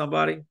 Cronenworth,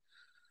 somebody.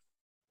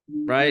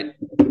 Right?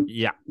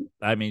 Yeah.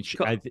 I mean,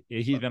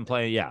 he's been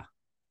playing, yeah.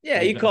 Yeah,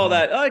 I call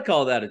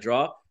that a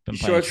draw.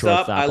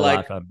 Shortstop, I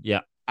like.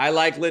 I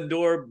like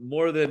Lindor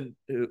more than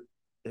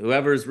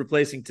whoever's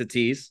replacing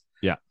Tatis.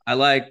 Yeah, I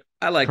like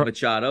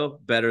Machado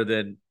better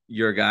than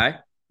your guy.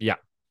 Yeah.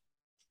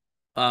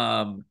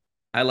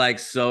 I like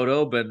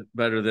Soto, but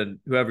better than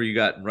whoever you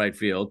got in right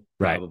field.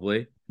 Probably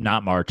right.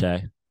 Not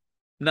Marte.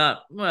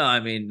 Not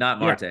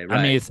Marte. Yeah. Right?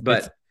 I mean,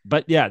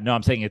 but yeah, no,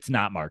 I'm saying it's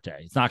not Marte.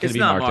 It's not going to be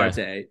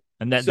Marte.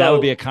 And that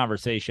would be a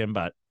conversation,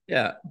 but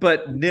yeah.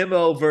 But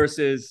Nimmo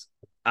versus,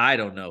 I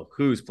don't know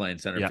who's playing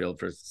center field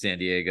for San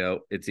Diego.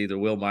 It's either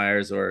Will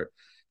Myers or,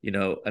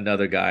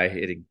 another guy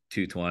hitting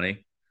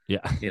 220.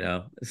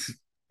 Yeah.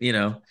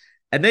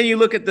 And then you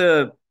look at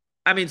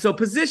so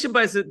position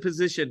by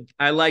position,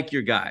 I like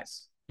your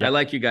guys. Yeah. I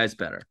like you guys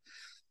better.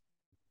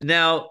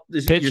 Now,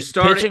 you're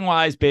starting pitching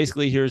wise.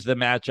 Basically, here's the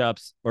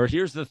matchups, or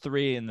here's the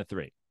 3 and the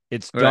 3.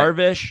 It's right.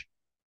 Darvish,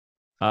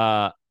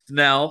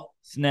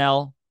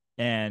 Snell,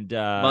 and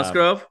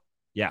Musgrove.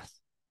 Yes.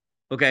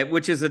 Okay,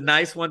 which is a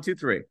nice 1, 2,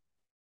 3.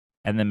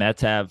 And the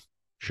Mets have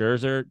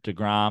Scherzer,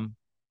 DeGrom,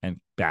 and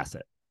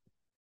Bassett,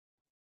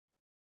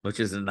 which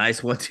is a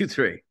nice 1, 2,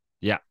 3.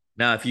 Yeah.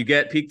 Now, if you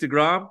get peak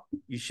DeGrom,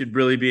 you should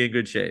really be in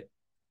good shape.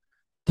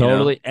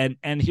 Totally.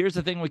 And here's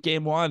the thing with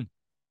game 1.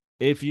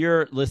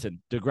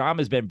 DeGrom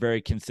has been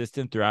very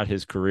consistent throughout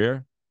his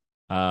career.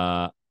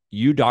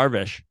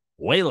 Darvish,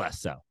 way less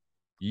so.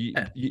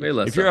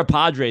 If you're a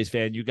Padres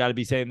fan, you got to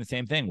be saying the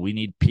same thing. We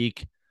need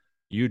peak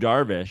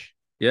Darvish.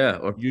 Yeah,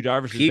 or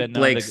Darvish peak has been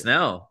Blake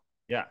Snell.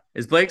 Yeah.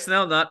 Is Blake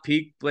Snell not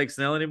peak Blake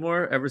Snell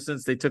anymore ever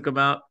since they took him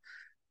out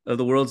of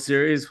the World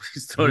Series?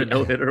 He's thrown a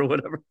no-hitter or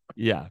whatever.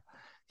 Yeah.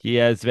 He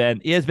has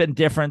been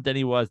different than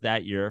he was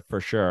that year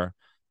for sure.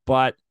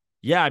 But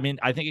yeah, I mean,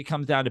 I think it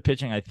comes down to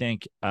pitching. I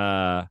think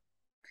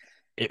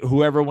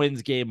whoever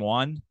wins game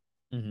 1,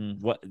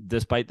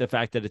 despite the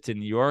fact that it's in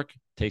New York,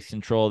 takes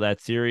control of that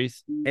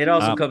series. It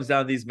also comes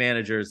down to these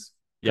managers.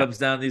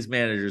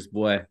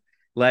 Boy.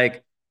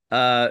 Like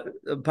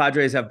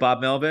Padres have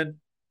Bob Melvin.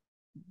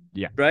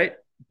 Yeah. Right?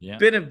 Yeah.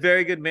 Been a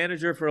very good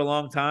manager for a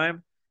long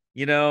time.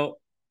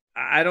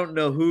 I don't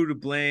know who to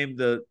blame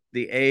the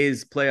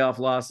A's playoff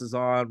losses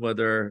on,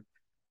 whether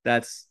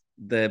that's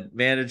the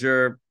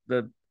manager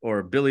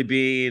or Billy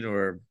Beane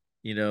or,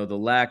 the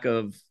lack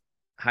of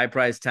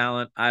high-priced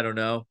talent. I don't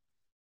know.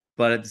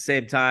 But at the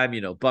same time,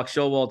 Buck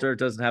Showalter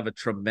doesn't have a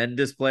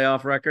tremendous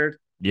playoff record.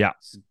 Yeah.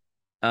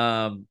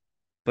 But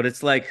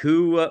it's like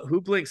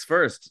who blinks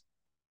first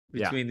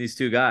between these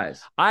two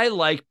guys? I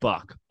like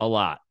Buck a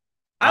lot.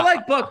 I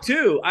like Buck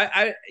too.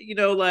 I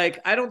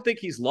don't think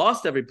he's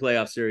lost every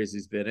playoff series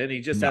he's been in.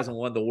 He just hasn't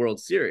won the World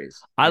Series.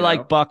 I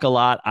like Buck a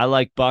lot. I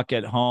like Buck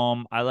at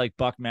home. I like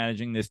Buck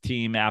managing this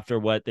team after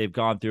what they've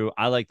gone through.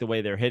 I like the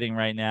way they're hitting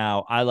right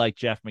now. I like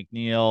Jeff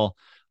McNeil.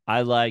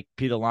 I like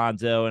Pete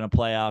Alonso in a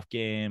playoff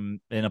game,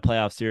 in a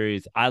playoff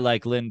series. I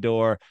like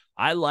Lindor.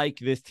 I like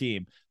this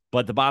team.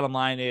 But the bottom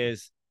line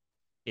is,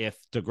 if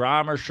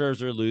DeGrom or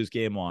Scherzer lose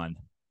game one,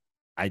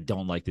 I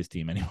don't like this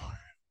team anymore.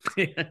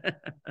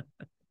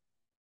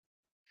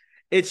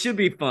 It should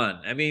be fun.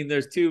 I mean,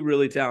 there's two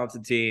really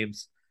talented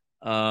teams.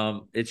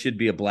 It should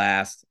be a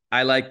blast.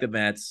 I like the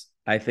Mets.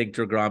 I think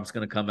DeGrom's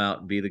going to come out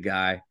and be the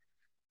guy.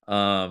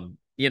 I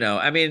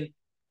mean,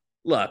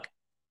 look,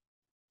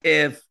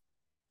 if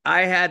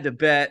I had to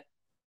bet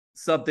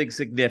something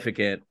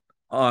significant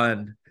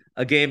on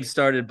a game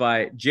started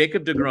by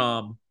Jacob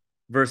DeGrom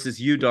versus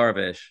Yu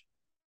Darvish,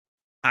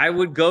 I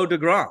would go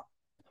DeGrom.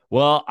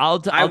 Well, I'll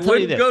tell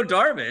you this. Go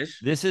Darvish.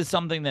 This is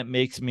something that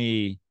makes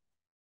me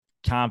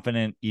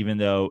confident, even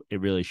though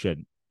it really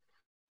shouldn't.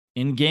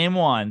 In game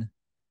one,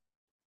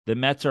 the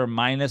Mets are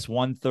minus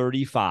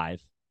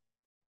 135,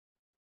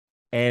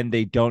 and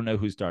they don't know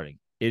who's starting.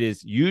 It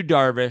is Yu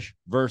Darvish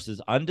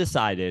versus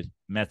undecided.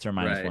 Mets are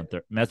minus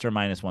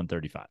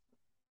 135.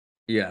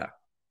 Yeah.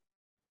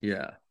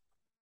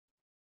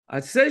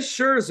 It says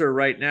Scherzer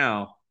right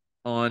now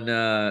on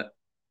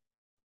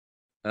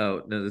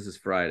oh no, this is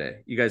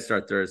Friday. You guys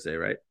start Thursday,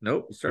 right?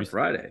 Nope, you start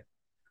Friday.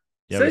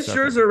 It says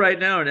Scherzer right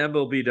now on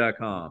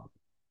MLB.com.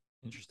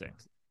 Interesting.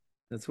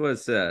 That's what it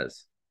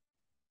says.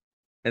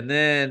 And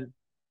then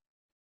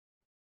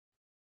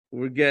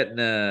we're getting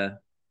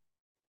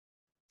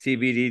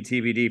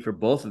TBD for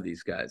both of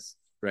these guys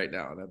right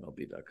now on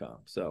MLB.com.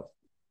 So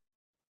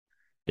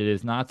it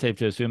is not safe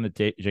to assume that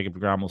Jacob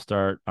DeGrom will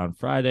start on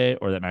Friday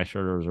or that Max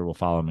Scherzer will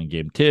follow him in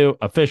game two.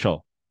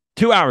 Official.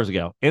 2 hours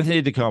ago,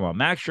 Anthony DeComo.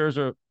 Max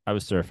Scherzer, I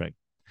was surfing.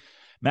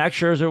 Max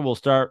Scherzer will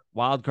start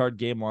wild card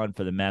game one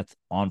for the Mets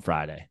on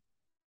Friday.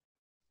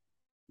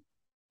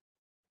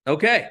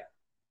 Okay.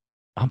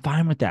 I'm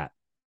fine with that.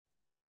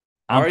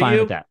 I'm fine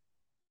with that.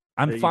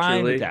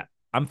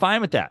 I'm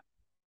fine with that.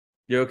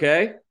 You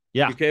okay?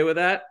 Yeah. You okay with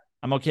that?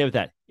 I'm okay with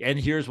that. And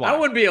here's why. I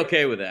wouldn't be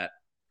okay with that.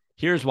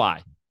 Here's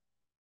why.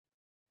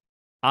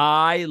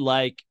 I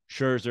like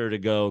Scherzer to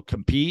go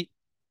compete.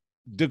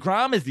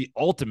 DeGrom is the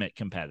ultimate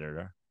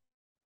competitor.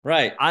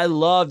 Right. I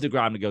love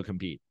DeGrom to go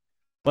compete.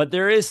 But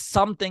there is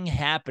something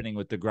happening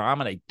with DeGrom,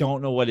 and I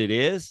don't know what it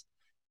is.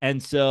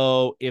 And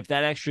so if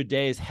that extra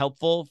day is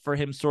helpful for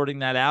him sorting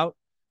that out,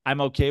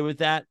 I'm okay with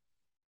that.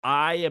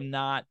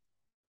 I'm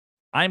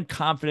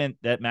confident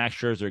that Max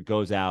Scherzer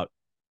goes out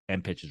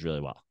and pitches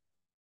really well.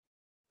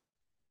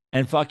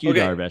 And fuck you,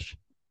 Darvish.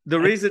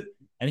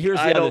 And here's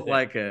the I other don't thing.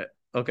 like it.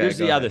 Okay. Here's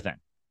the other thing.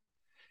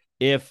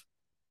 If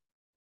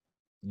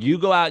you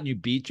go out and you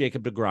beat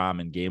Jacob DeGrom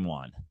in game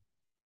one,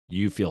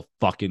 you feel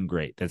fucking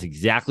great. That's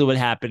exactly what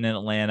happened in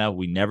Atlanta.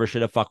 We never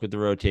should have fucked with the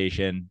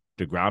rotation.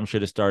 DeGrom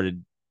should have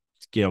started,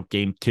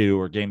 game two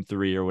or game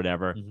three or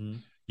whatever. Mm-hmm.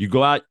 You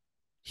go out.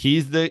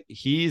 He's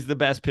the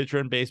best pitcher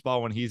in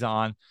baseball when he's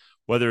on,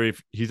 whether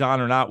if he's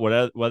on or not,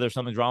 whether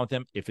something's wrong with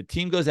him. If a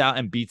team goes out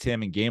and beats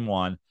him in game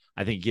one,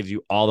 I think it gives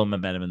you all the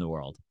momentum in the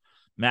world.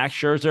 Max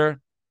Scherzer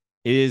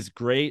is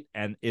great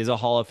and is a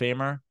Hall of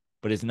Famer,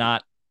 but is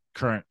not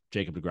current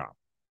Jacob DeGrom.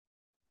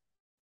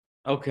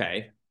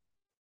 Okay.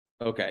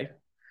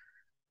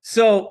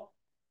 So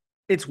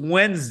it's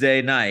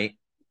Wednesday night.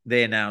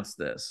 They announced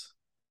this,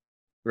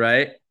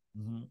 right?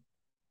 Mm-hmm.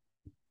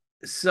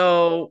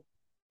 So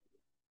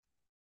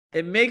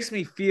it makes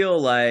me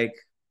feel like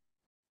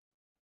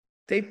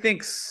they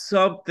think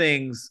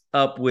something's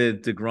up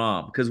with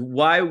DeGrom, because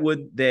why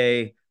would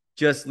they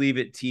just leave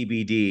it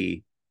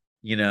TBD,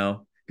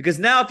 Because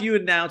now if you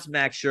announce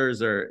Max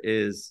Scherzer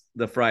is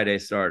the Friday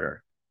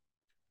starter,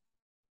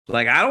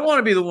 like, I don't want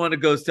to be the one that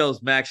goes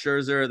tells Max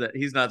Scherzer that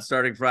he's not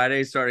starting Friday,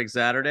 he's starting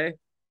Saturday,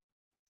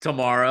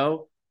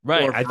 tomorrow,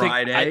 right? or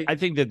Friday. I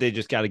think that they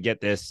just got to get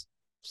this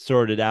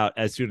sorted out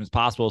as soon as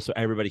possible so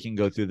everybody can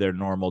go through their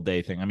normal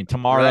day thing. I mean,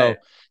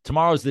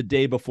 tomorrow's the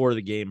day before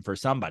the game for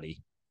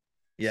somebody.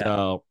 Yeah.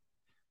 So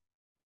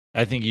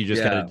I think you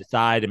just got to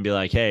decide and be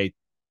like, hey,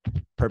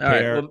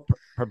 prepare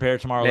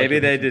tomorrow. Maybe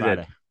they did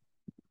Friday.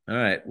 All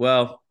right.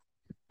 Well,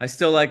 I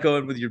still like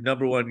going with your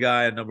number one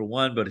guy on number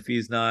one, but if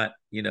he's not,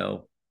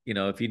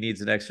 if he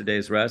needs an extra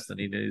day's rest, then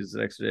he needs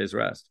an extra day's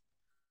rest.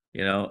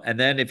 And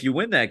then if you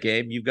win that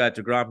game, you've got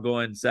DeGrom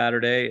going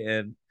Saturday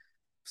and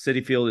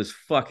Citi Field is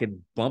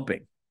fucking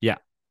bumping. Yeah.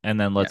 And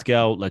then let's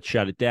go. Let's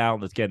shut it down.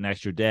 Let's get an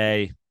extra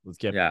day. Let's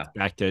get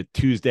back to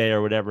Tuesday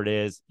or whatever it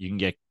is. You can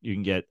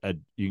get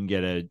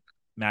a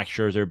Max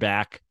Scherzer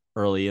back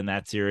early in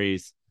that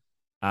series.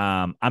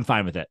 I'm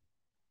fine with it.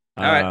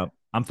 All right.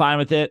 I'm fine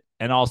with it.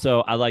 And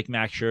also I like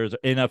Max Scherzer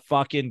in a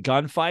fucking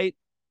gunfight,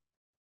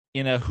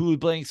 in a who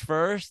blinks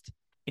first,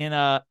 in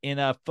a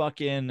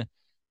fucking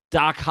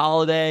Doc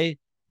Holliday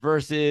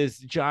versus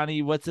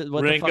Johnny. What's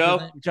Ringo? The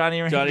fuck is it?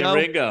 Johnny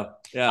Ringo.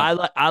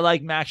 Yeah. I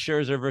like Max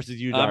Scherzer versus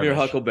you. I'm your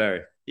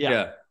Huckleberry.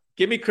 Yeah.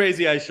 Give me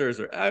Crazy Eye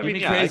Scherzer.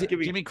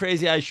 Give me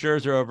Crazy Eye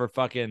Scherzer over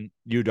fucking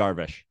Yu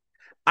Darvish.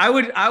 I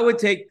would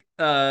take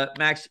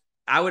Max.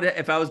 I would,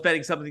 if I was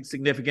betting something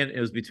significant,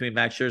 it was between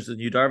Max Scherzer and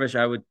Yu Darvish.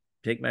 I would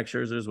take Max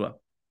Scherzer as well.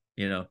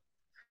 You know,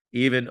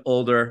 even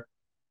older,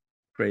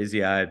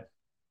 crazy eyed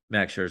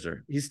Max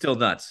Scherzer. He's still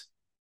nuts.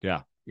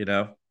 Yeah. You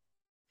know,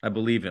 I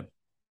believe him.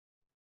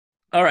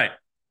 All right.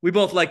 We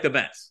both like the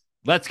Mets.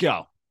 Let's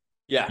go.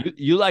 Yeah.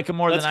 You like him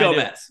more than I do.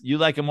 Mets. You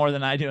like him more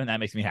than I do, and that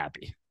makes me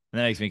happy. And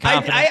that makes me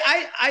confident.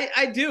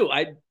 I do.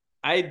 I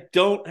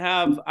don't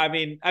have, I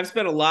mean, I've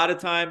spent a lot of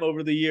time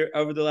over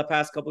the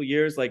past couple of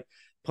years, like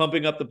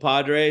pumping up the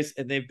Padres,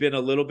 and they've been a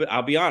little bit,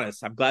 I'll be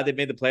honest, I'm glad they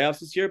made the playoffs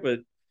this year, but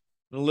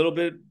a little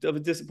bit of a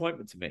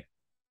disappointment to me.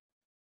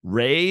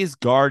 Rays,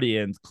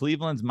 Guardians,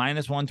 Cleveland's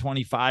minus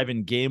 125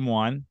 in game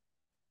 1.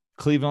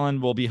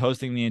 Cleveland will be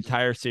hosting the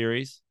entire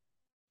series.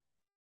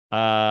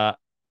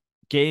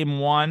 Game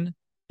 1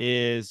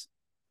 is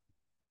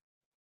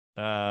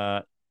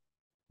the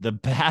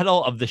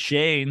battle of the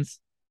Shanes.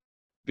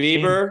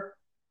 Bieber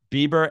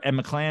and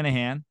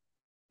McClanahan.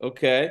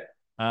 Okay.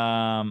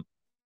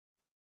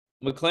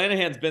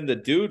 McClanahan's been the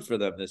dude for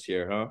them this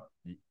year, huh?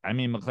 I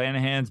mean,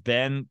 McClanahan's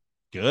been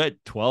good.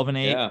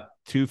 12-8, yeah.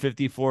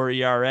 2.54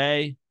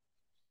 ERA.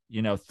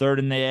 You know, third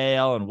in the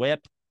AL and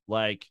WHIP.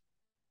 Like,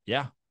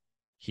 yeah,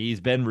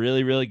 he's been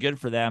really, really good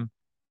for them.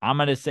 I'm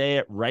gonna say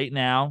it right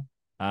now.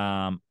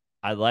 I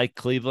like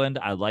Cleveland.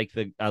 I like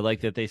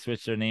that they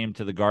switched their name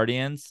to the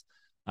Guardians.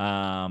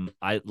 I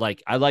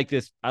like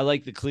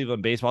the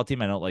Cleveland baseball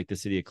team. I don't like the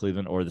city of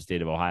Cleveland or the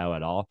state of Ohio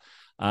at all.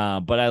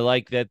 But I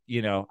like that,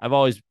 you know, I've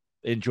always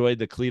enjoyed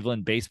the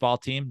Cleveland baseball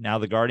team. Now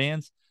the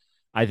Guardians.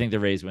 I think the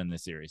Rays win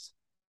this series.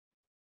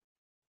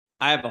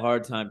 I have a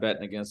hard time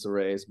betting against the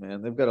Rays,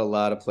 man. They've got a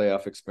lot of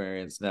playoff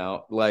experience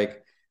now.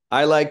 Like,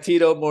 I like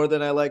Tito more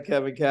than I like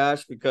Kevin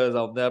Cash because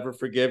I'll never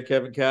forgive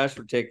Kevin Cash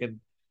for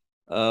taking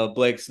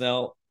Blake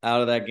Snell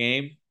out of that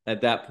game at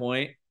that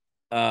point.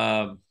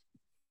 But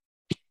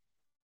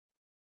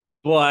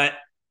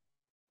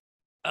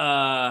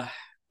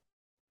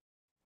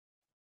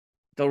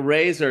the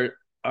Rays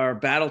are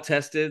battle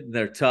tested.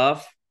 They're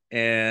tough,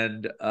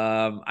 and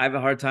I have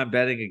a hard time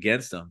betting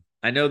against them.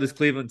 I know this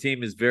Cleveland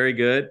team is very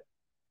good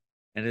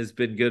and has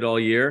been good all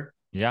year.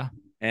 Yeah,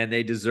 and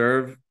they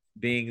deserve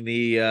being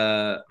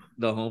the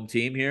home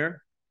team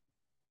here.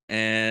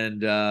 And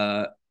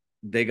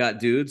they got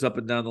dudes up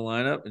and down the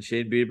lineup, and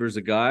Shane Bieber's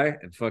a guy,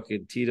 and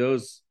fucking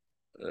Tito's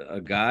a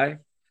guy.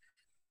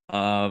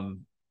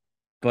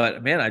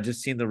 But man, I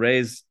just seen the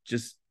Rays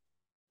just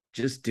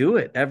do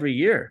it every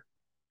year,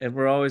 and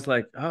we're always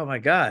like, oh my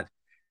god,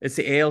 it's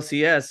the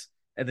ALCS,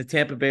 and the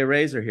Tampa Bay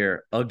Rays are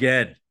here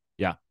again.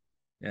 Yeah.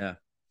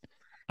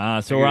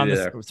 So we're on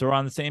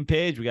the same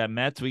page. We got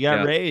Mets, we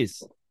got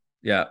Rays.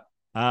 Yeah.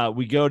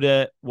 We go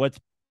to what's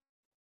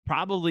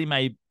probably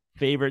my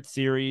favorite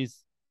series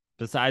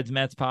besides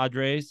Mets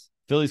Padres.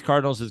 Phillies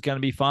Cardinals is going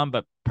to be fun,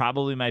 but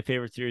probably my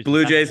favorite series.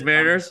 Blue Jays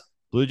Mariners,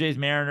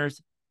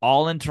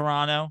 all in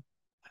Toronto.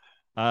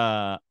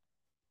 The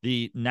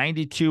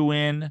 92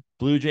 win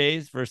Blue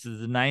Jays versus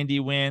the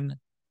 90 win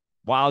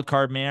Wild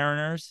Card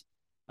Mariners.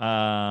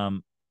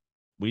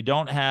 We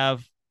don't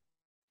have.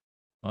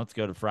 Let's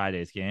go to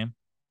Friday's game.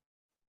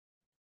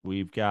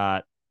 We've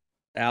got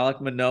Alek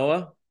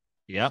Manoah.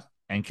 Yep.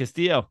 And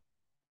Castillo.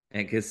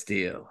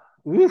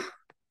 Woo.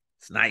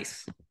 It's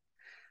nice.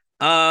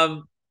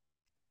 Kind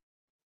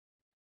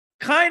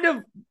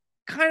of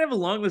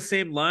along the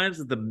same lines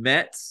as the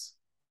Mets.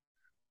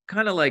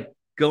 Kind of like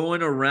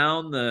going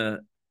around the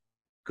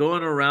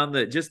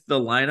just the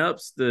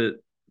lineups, the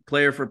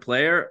player for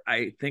player.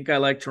 I think I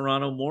like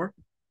Toronto more.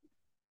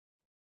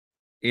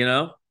 You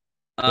know?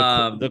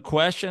 The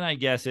question, I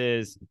guess,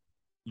 is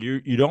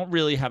you don't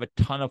really have a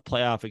ton of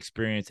playoff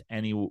experience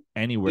anywhere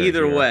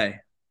either here.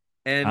 way,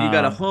 and you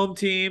got a home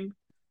team.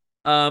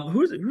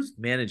 Who's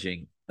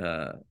managing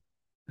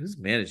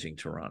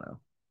Toronto?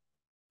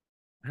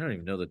 I don't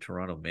even know the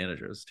Toronto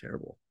manager. It's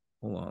terrible.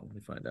 Hold on, let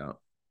me find out.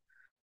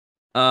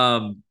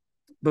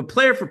 But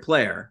player for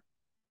player,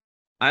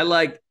 I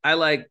like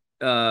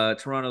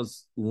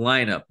Toronto's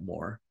lineup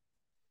more.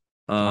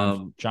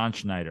 John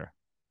Schneider.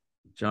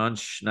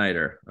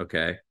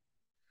 Okay.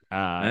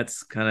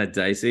 That's kind of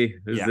dicey.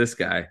 Who's this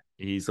guy?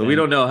 We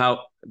don't know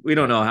how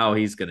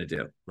he's gonna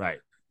do. Right.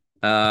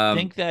 I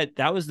think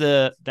that was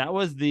the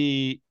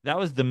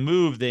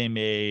move they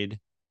made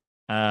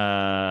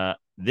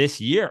this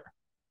year.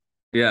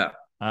 Yeah.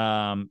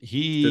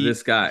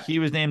 This guy. He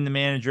was named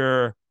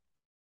the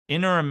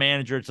interim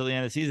manager till the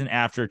end of the season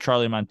after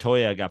Charlie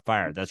Montoya got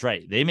fired. That's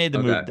right. They made the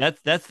move.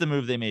 That's the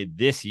move they made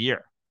this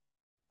year.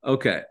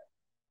 Okay.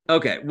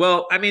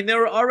 Well, I mean, they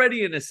were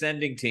already an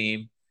ascending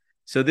team,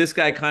 so this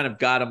guy kind of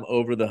got them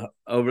over the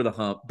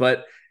hump.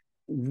 But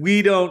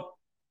we have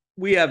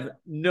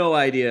no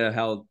idea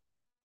how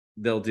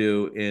they'll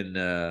do in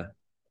the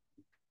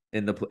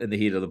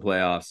heat of the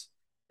playoffs.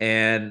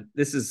 And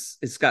this is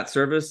Scott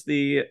Service,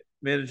 the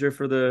manager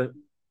for the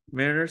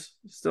Mariners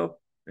still.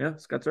 Yeah,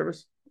 Scott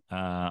Service.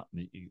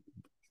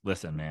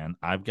 Listen, man,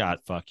 I've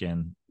got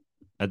fucking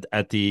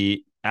At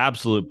the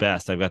absolute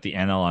best, I've got the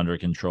NL under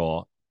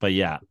control. But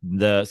yeah,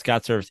 the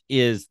Scott Service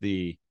is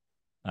the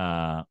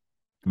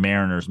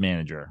Mariners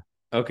manager.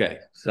 Okay,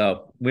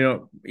 so we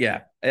don't.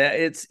 Yeah,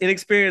 it's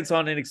inexperience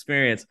on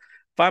inexperience.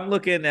 If I'm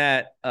looking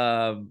at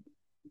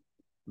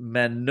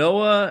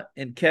Manoah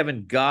and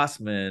Kevin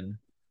Gossman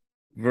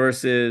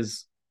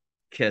versus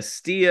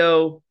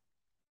Castillo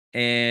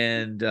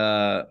and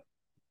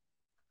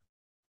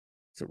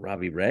is it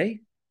Robbie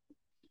Ray?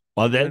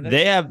 Well,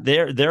 they have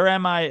their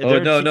MI. Oh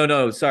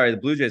no. Sorry, the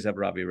Blue Jays have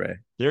Robbie Ray.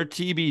 They're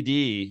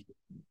TBD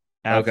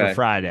after Okay.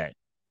 Friday,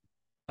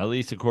 at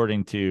least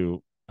according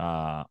to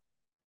the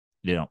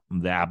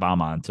app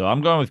I'm on. So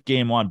I'm going with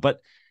game one.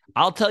 But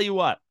I'll tell you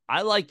what,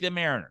 I like the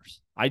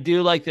Mariners. I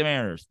do like the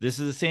Mariners. This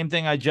is the same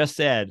thing I just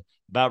said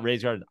about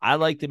Rays Garden. I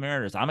like the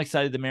Mariners. I'm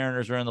excited the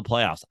Mariners are in the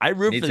playoffs. I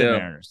root for the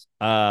Mariners.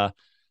 Love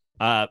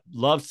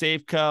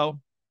Safeco.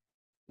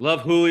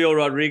 Love Julio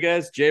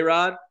Rodriguez,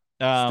 J-Rod,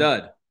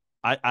 stud.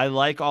 I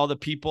like all the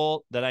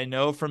people that I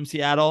know from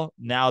Seattle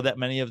now that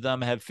many of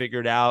them have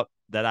figured out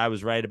that I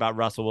was right about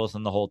Russell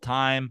Wilson the whole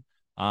time.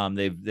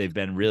 They've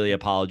been really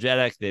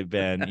apologetic. They've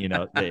been,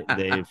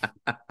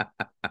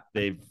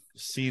 they've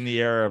seen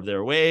the error of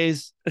their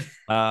ways.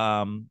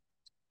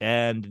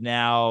 And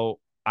now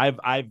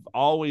I've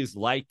always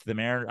liked the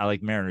Mariners. I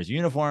like Mariners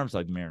uniforms. I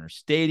like Mariners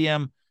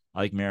Stadium. I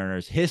like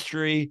Mariners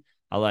history.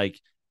 I like,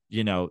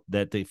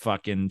 that the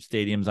fucking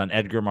stadium's on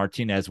Edgar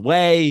Martinez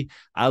Way.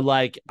 I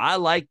like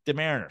the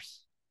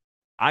Mariners.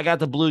 I got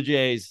the Blue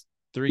Jays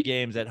 3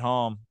 games at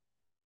home.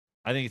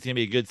 I think it's going to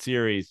be a good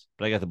series,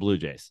 but I got the Blue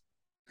Jays.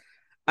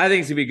 I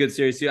think it's going to be a good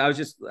series too. I was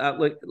just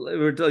we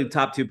were doing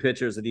top 2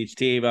 pitchers in each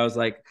team. I was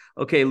like,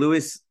 okay,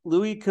 Luis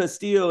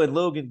Castillo and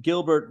Logan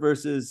Gilbert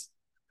versus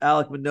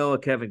Alek Manoah,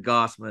 Kevin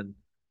Gossman.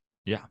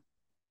 Yeah.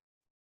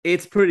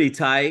 It's pretty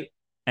tight.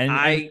 And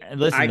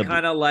listen,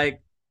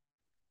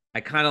 I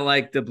kind of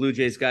like the Blue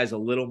Jays guys a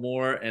little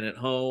more, and at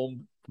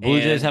home.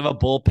 Blue Jays have a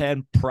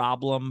bullpen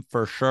problem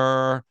for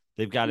sure.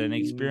 They've got an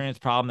experience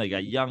problem. They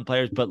got young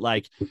players, but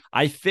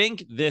I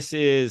think this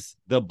is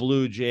the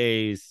Blue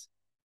Jays.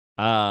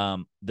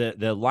 The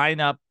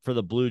lineup for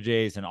the Blue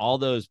Jays and all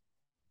those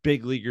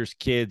big leaguers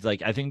kids.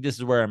 I think this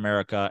is where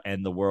America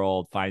and the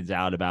world finds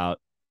out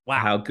about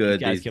how good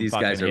these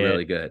guys are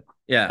really good.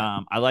 Yeah.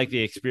 I like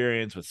the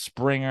experience with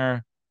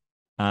Springer.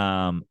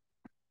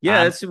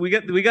 Yeah,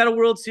 we got a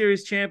World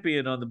Series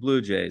champion on the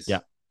Blue Jays. Yeah.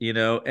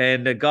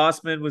 And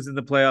Gossman was in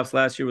the playoffs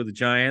last year with the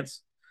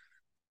Giants.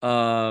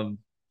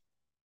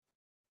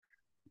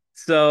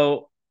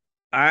 So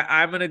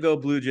I'm gonna go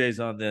Blue Jays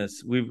on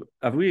this.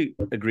 Have we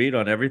agreed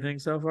on everything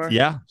so far?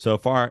 Yeah, so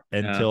far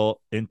until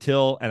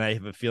and I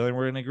have a feeling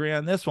we're gonna agree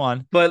on this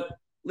one. But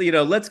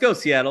let's go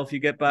Seattle. If you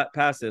get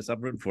past this,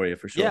 I'm rooting for you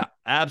for sure. Yeah,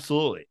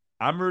 absolutely.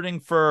 I'm rooting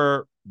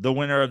for the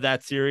winner of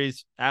that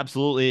series.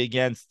 Absolutely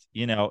against,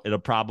 it'll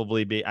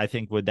probably be, I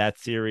think, would that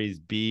series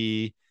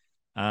be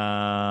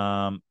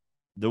the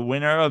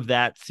winner of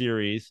that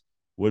series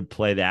would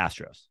play the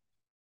Astros.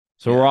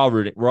 So we're all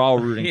rooting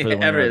for the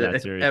winner of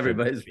that series.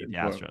 Everybody's the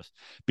Astros.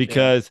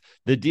 Because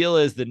the deal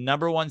is the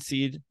number 1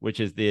 seed,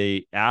 which is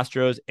the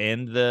Astros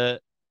and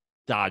the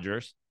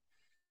Dodgers,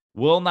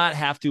 will not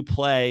have to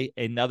play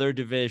another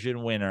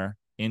division winner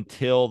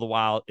until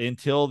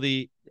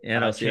the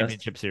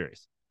championship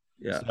series.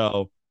 Yeah.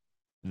 So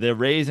the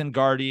Rays and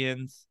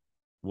Guardians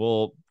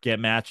will get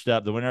matched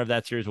up. The winner of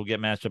that series will get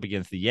matched up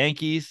against the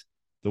Yankees.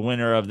 The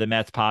winner of the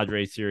Mets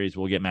Padres series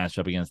will get matched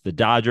up against the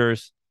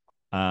Dodgers.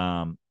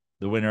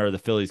 The winner of the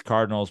Phillies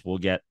Cardinals will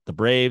get the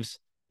Braves,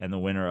 and the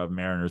winner of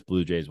Mariners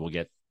Blue Jays will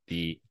get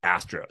the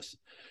Astros.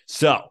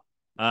 So,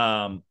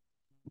 and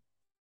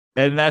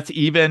that's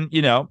even,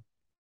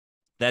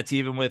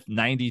 with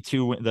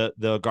 92.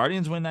 The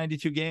Guardians win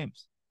 92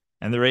 games,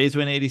 and the Rays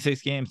win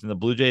 86 games, and the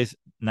Blue Jays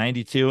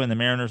 92, and the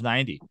Mariners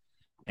 90.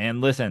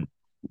 And listen,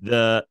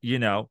 the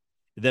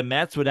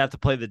Mets would have to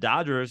play the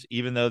Dodgers,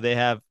 even though they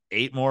have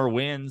 8 more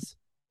wins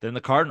than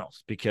the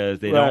Cardinals, because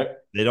they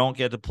don't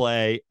get to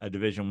play a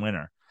division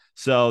winner.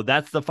 So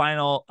that's the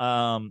final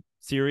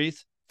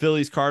series.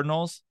 Phillies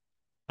Cardinals,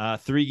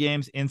 3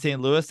 games in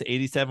St. Louis. The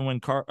 87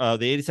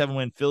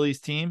 win Phillies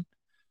team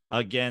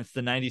against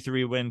the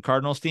 93 win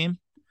Cardinals team,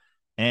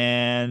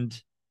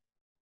 and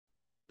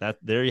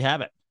there you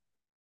have it.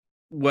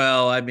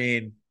 Well, I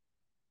mean,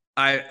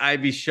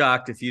 I'd be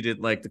shocked if you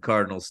didn't like the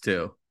Cardinals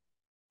too.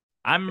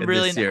 I'm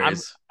really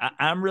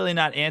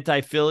not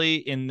anti-Philly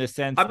in the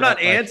sense. I'm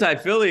not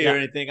anti-Philly or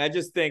anything. I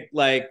just think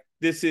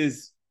this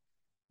is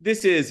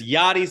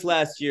Yachty's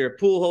last year,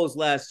 Pujols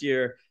last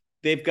year.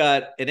 They've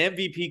got an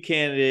MVP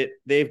candidate.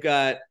 They've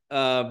got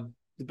the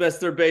best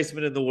third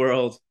baseman in the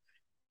world.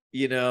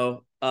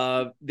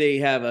 They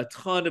have a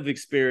ton of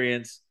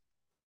experience.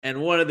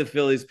 And one of the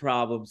Phillies'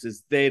 problems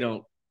is they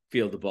don't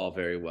field the ball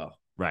very well.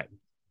 Right.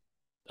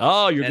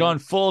 Oh, you're going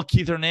full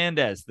Keith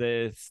Hernandez.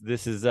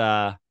 This is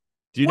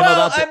do you know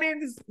about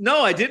this?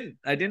 No, I didn't.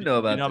 I didn't know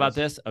about this. About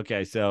this?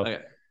 Okay, so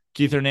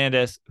Keith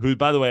Hernandez, who,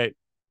 by the way,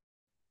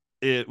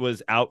 it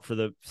was out for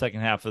the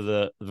second half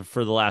of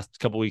for the last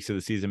couple weeks of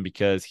the season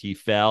because he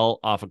fell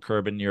off a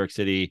curb in New York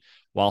City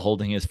while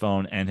holding his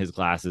phone and his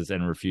glasses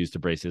and refused to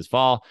brace his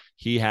fall.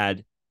 He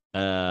had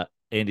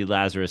Andy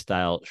Lazarus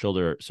style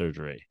shoulder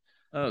surgery.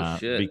 Oh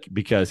shit!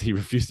 Because he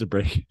refused to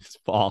break his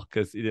fall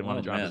because he didn't want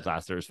to drop his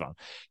glasses or his phone.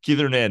 Keith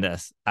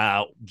Hernandez,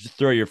 just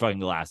throw your fucking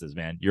glasses,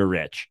 man. You're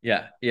rich.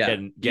 Yeah. Get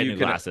new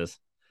glasses.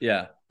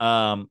 Yeah.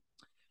 So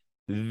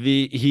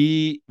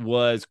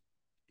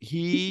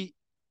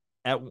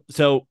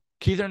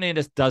Keith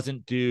Hernandez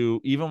doesn't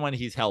do, even when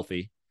he's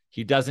healthy,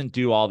 he doesn't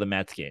do all the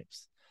Mets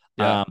games.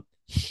 Yeah.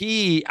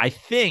 He, I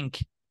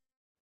think,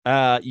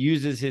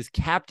 uses his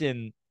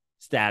captain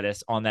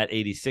status on that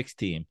 86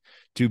 team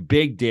to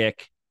big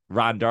dick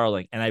Ron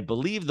Darling. And I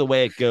believe the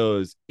way it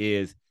goes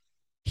is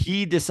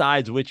he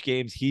decides which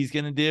games he's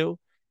going to do.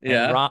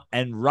 Yeah.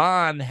 And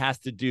Ron has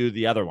to do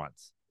the other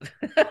ones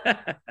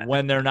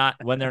when they're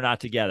not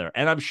together.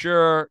 And I'm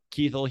sure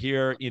Keith will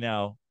hear,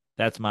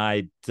 that's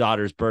my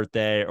daughter's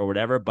birthday or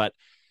whatever. But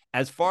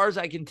as far as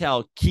I can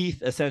tell,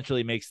 Keith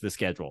essentially makes the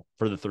schedule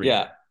for the three.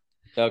 Yeah.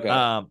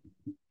 Okay.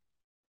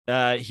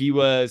 He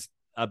was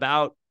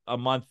about a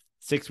month,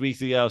 6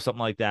 weeks ago, something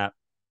like that.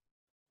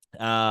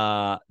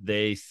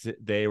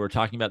 They were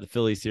talking about the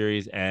Philly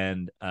series,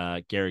 and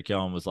Gary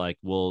Cohen was like,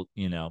 "Well,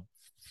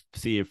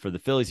 see if for the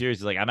Philly series."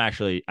 He's like, I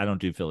don't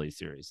do Philly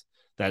series.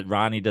 That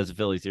Ronnie does a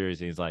Philly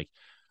series, and he's like,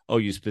 "Oh,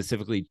 you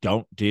specifically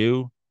don't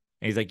do?"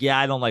 And he's like, "Yeah,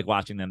 I don't like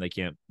watching them. They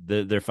can't.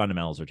 Their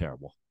fundamentals are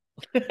terrible.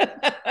 They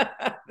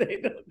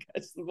don't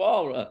catch the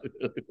ball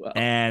really well."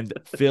 And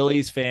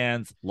Phillies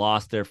fans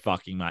lost their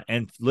fucking mind.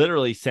 And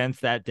literally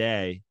since that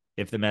day,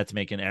 if the Mets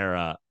make an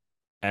error,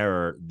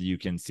 you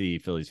can see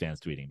Phillies fans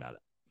tweeting about it.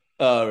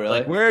 Oh, really?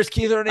 Like, where's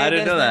Keith Hernandez? I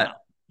didn't know that.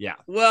 Yeah.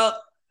 Well,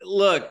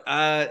 look,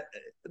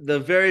 the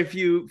very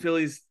few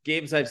Phillies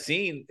games I've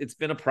seen, it's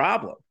been a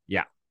problem.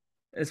 Yeah.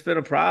 It's been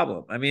a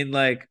problem. I mean,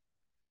 like,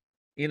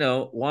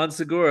 Juan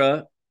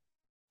Segura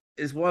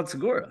is Juan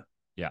Segura.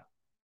 Yeah.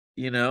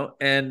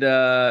 And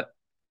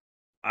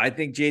I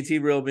think JT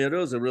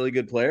Realmuto is a really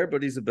good player,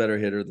 but he's a better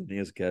hitter than he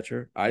is a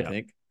catcher, I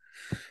think.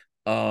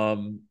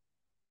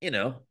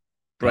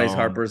 Bryce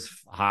Harper's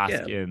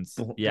Hoskins.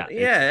 Yeah.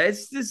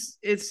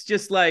 It's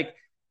just like,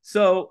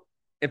 so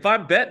if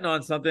I'm betting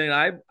on something,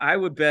 I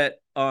would bet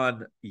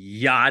on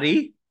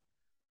Yachty,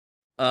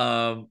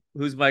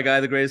 who's my guy,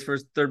 the greatest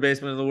third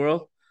baseman in the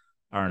world,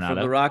 Arenado. From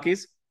the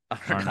Rockies.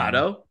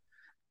 Arenado.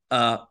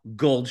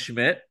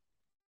 Goldschmidt,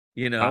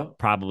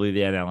 probably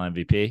the NL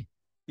MVP.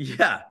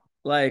 Yeah.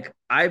 Like,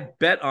 I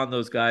bet on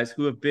those guys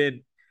who have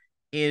been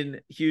in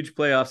huge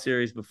playoff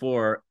series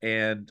before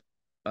and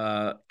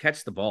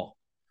catch the ball.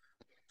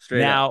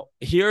 Straight up.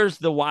 Here's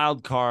the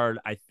wild card,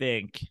 I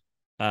think,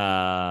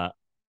 for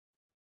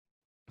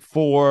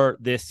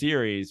this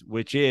series,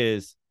 which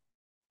is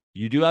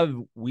you do have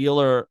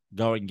Wheeler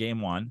going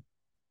game 1.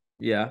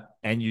 Yeah.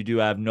 And you do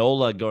have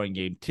Nola going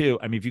game 2.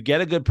 I mean, if you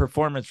get a good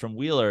performance from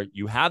Wheeler,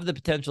 you have the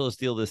potential to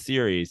steal this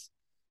series.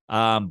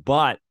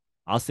 But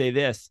I'll say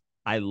this.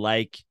 I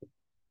like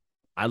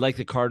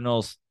the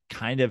Cardinals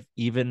kind of,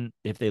 even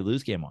if they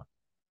lose game 1.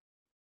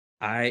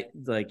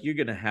 You're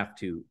going to have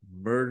to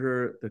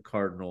murder the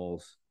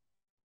Cardinals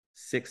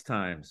 6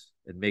 times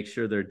and make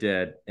sure they're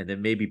dead, and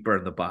then maybe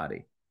burn the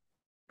body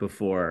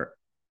before,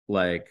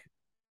 I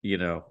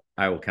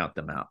will count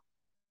them out.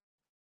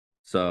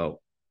 So,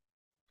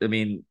 I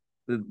mean,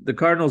 the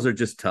Cardinals are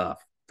just tough.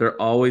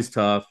 They're always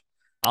tough.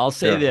 I'll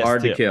say this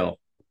hard too. To kill.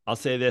 I'll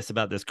say this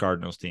about this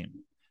Cardinals team.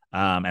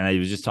 And I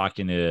was just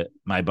talking to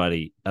my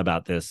buddy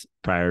about this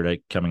prior to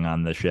coming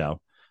on the show.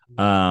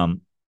 The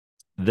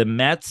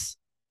Mets,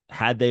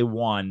 had they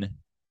won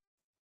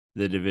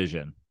the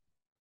division,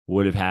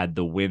 would have had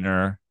the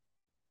winner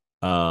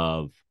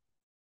of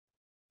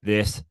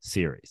this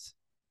series.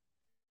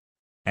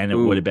 And it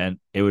would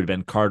have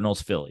been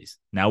Cardinals Phillies.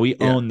 Now we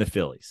own the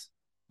Phillies.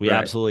 We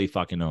absolutely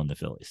fucking own the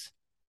Phillies,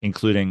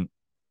 including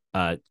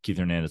Keith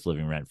Hernandez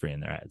living rent free in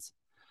their heads.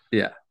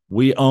 Yeah.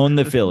 We own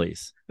the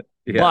Phillies.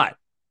 But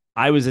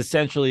I was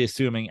essentially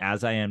assuming,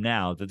 as I am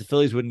now, that the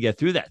Phillies wouldn't get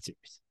through that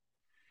series.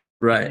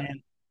 Right.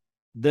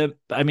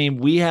 And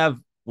we have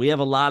a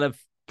lot of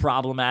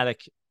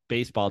problematic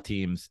baseball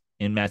teams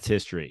in Mets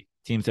history,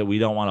 teams that we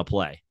don't want to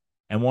play.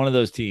 And one of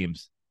those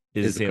teams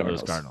is the St.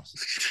 Louis Cardinals.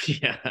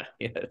 Yeah,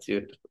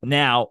 dude.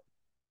 Now,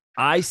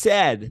 I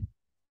said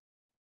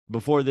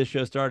before this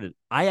show started,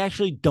 I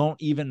actually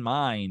don't even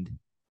mind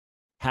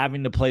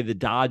having to play the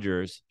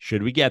Dodgers,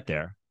 should we get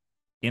there,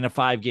 in a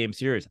 5-game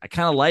series. I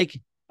kind of like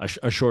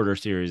a shorter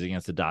series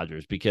against the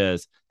Dodgers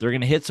because they're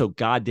going to hit so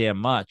goddamn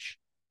much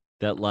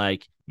that,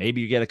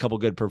 maybe you get a couple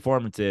good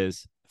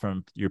performances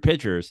from your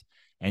pitchers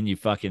and you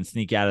fucking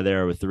sneak out of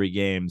there with 3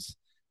 games.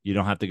 You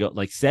don't have to go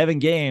 7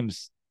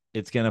 games.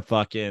 It's going to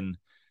fucking,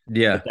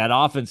 that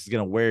offense is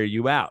going to wear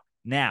you out.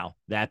 Now,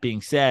 that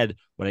being said,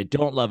 what I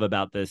don't love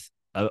about this,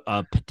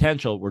 a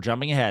potential, we're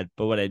jumping ahead,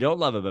 but what I don't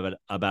love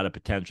about a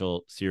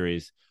potential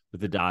series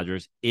with the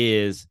Dodgers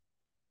is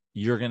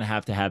you're going to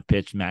have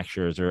pitched Max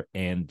Scherzer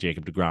and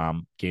Jacob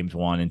deGrom games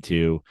 1 and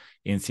 2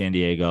 in San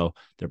Diego.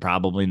 They're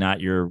probably not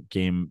your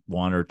game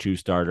 1 or 2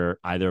 starter.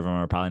 Either of them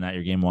are probably not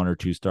your game 1 or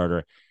 2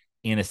 starter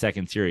in a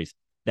second series.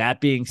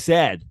 That being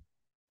said,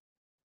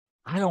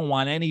 I don't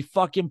want any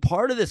fucking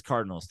part of this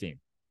Cardinals team.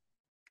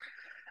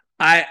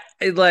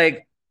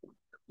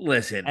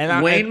 Listen,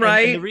 and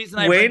Wainwright, and the reason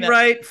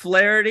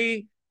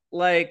Flaherty,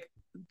 like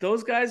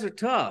those guys are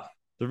tough.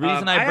 The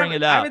reason I bring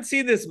it up, I haven't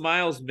seen this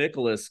Miles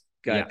Mikolas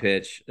guy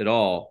pitch at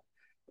all.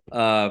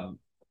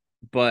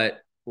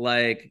 But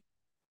like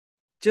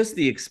just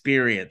the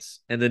experience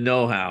and the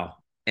know-how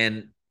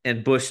and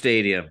Busch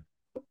Stadium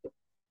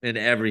and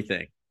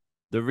everything.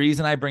 The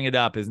reason I bring it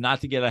up is not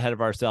to get ahead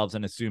of ourselves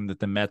and assume that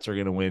the Mets are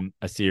going to win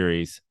a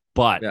series.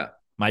 But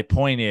my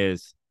point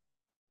is,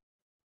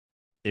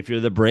 if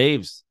you're the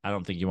Braves, I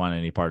don't think you want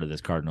any part of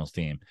this Cardinals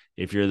team.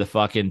 If you're the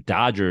fucking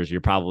Dodgers,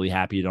 you're probably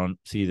happy you don't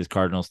see this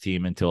Cardinals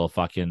team until a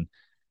fucking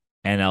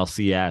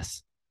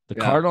NLCS. The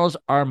Cardinals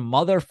are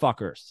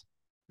motherfuckers.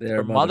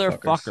 They're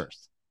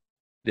motherfuckers.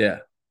 Yeah.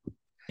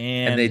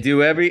 And they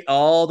do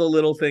all the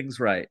little things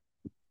right.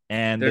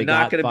 And they're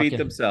not going to beat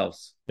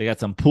themselves. They got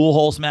some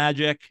Pujols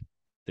magic.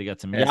 They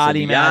got some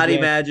Yachty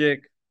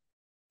magic.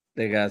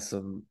 They got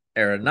some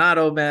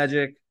Arenado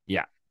magic.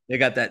 Yeah. They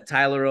got that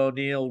Tyler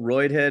O'Neill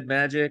roidhead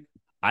magic.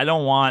 I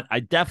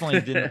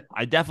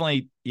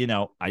definitely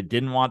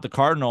didn't want the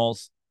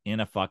Cardinals in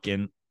a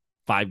fucking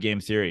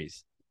 5-game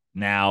series.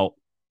 Now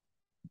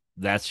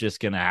that's just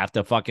going to have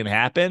to fucking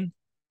happen.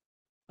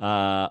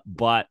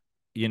 But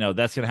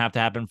that's going to have to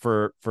happen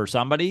for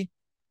somebody.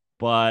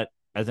 But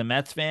as a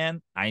Mets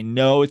fan, I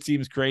know it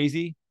seems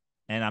crazy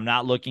and I'm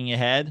not looking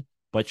ahead,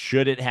 but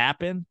should it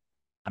happen,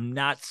 I'm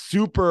not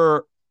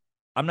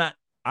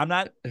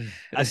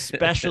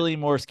especially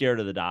more scared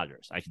of the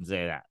Dodgers. I can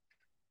say that.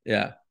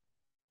 Yeah.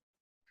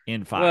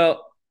 In 5.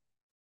 Well,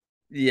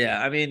 yeah.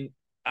 I mean,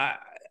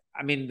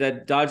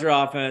 the Dodger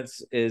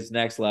offense is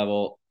next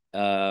level.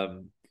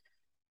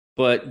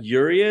 But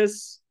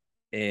Urias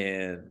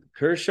and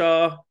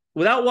Kershaw,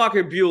 without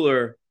Walker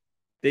Buehler,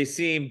 they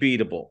seem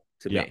beatable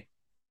to me.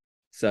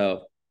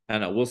 So I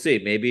don't know. We'll see.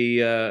 Maybe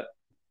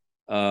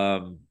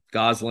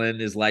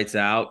Goslin is lights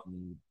out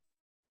and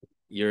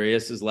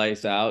Urias is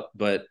lights out,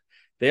 but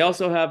they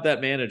also have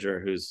that manager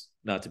who's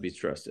not to be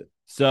trusted.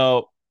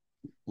 So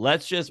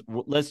let's just do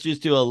what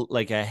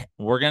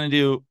we're gonna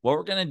do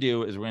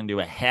is we're gonna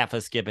do a half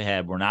a skip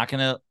ahead. What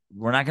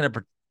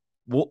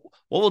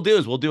we'll do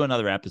is we'll do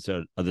another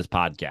episode of this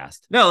podcast.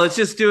 No, let's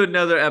just do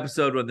another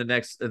episode with the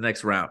next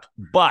round.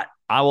 But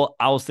I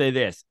will say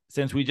this: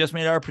 since we just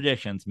made our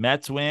predictions,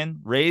 Mets win,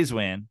 Rays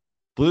win,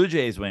 Blue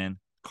Jays win,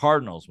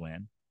 Cardinals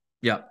win.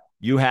 Yeah,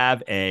 you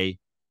have a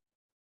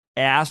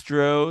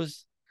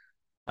Astros.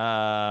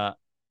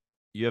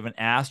 You have an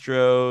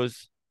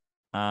Astros,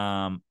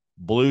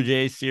 Blue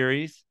Jays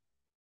series.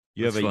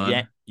 You have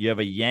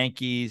a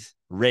Yankees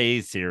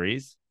Rays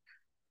series.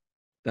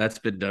 That's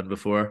been done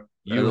before.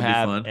 You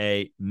have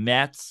a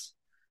Mets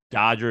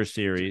Dodgers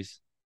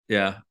series.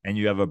 Yeah, and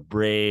you have a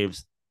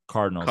Braves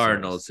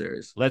Cardinals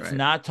series. Let's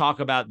not talk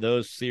about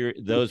those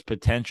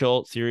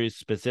potential series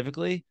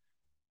specifically,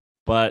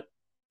 but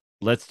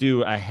let's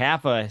do a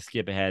half a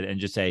skip ahead and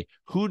just say,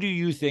 who do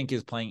you think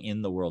is playing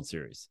in the World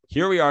Series?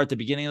 Here we are at the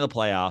beginning of the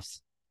playoffs.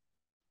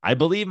 I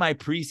believe my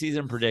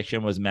preseason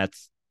prediction was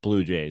Mets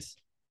Blue Jays.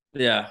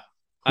 Yeah.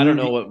 I don't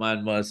know what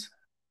mine was.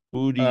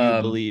 Who do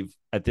you believe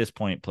at this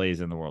point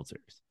plays in the World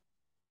Series?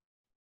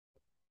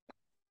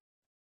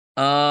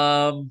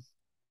 I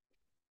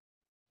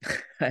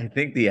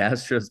think the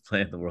Astros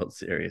play in the World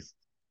Series.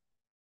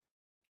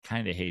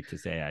 Kind of hate to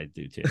say I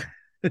do too.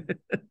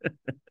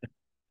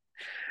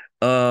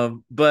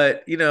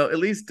 But at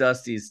least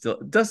Dusty's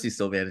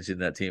still managing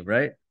that team,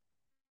 right?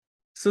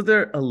 So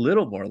they're a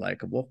little more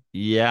likable.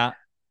 Yeah,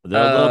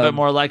 they're a little bit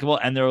more likable,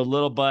 and they're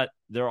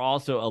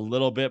also a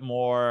little bit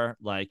more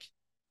like.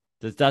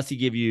 Does Dusty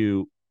give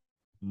you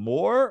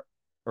more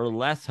or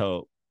less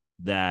hope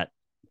that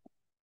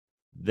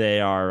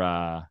they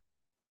are?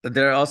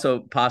 They're also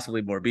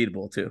possibly more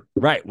beatable too.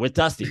 Right, with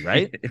Dusty,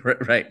 right?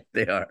 Right,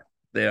 they are.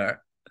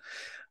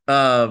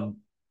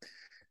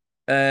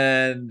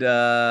 And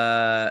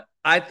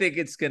I think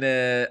it's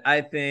gonna. I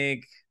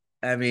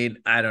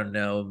don't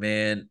know,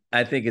 man.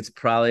 I think it's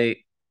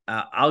probably.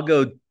 I'll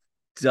go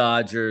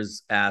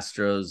Dodgers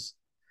Astros,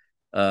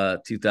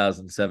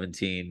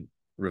 2017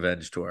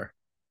 revenge tour.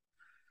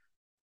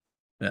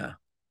 Yeah.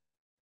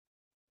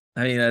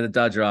 The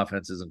Dodger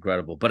offense is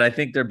incredible, but I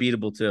think they're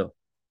beatable too.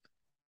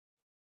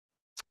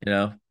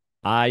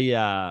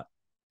 I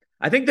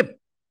think the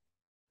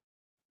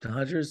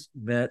Dodgers,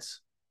 Mets,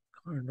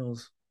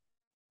 Cardinals.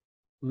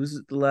 Who's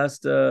the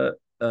last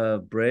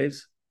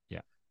Braves?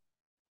 Yeah.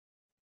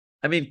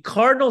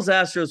 Cardinals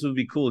Astros would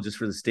be cool just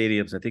for the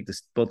stadiums. I think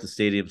both the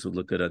stadiums would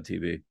look good on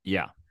TV.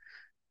 Yeah.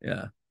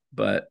 Yeah.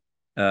 But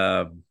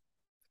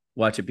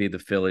watch it be the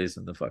Phillies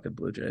and the fucking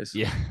Blue Jays.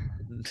 Yeah.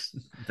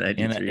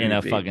 in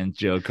a fucking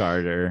Joe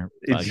Carter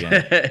fucking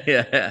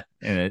yeah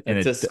in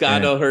a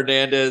Toscano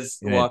Hernandez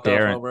walk-off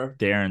homer.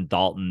 Darren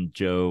Dalton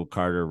Joe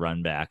Carter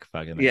run back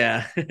fucking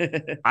yeah.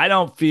 I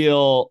don't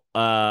feel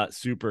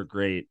super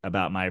great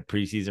about my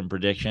preseason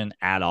prediction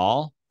at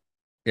all.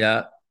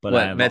 Yeah.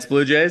 But Mets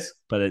Blue Jays?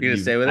 But you gonna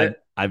stay with it?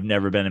 I've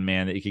never been a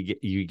man that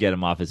you could get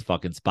him off his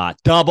fucking spot.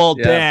 Double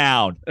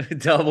down.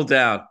 Double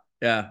down.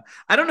 Yeah.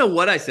 I don't know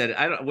what I said.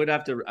 I'll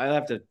have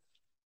to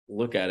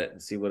look at it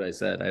and see what I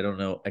said. I don't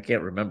know. I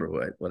can't remember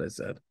what I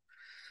said.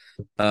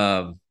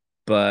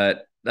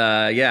 But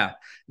yeah.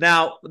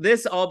 Now,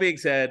 this all being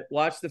said,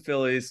 watch the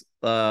Phillies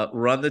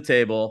run the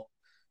table,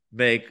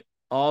 make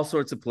all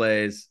sorts of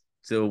plays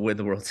to win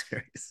the World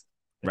Series.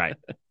 Right.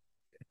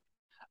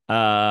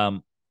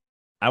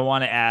 I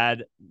want to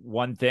add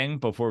one thing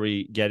before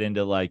we get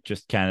into like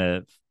just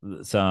kind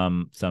of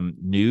some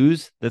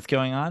news that's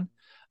going on.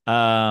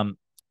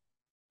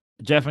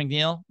 Jeff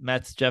McNeil,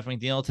 Mets Jeff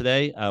McNeil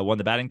today won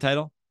the batting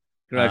title.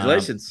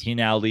 Congratulations. He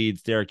now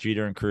leads Derek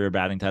Jeter in career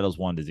batting titles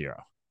 1-0.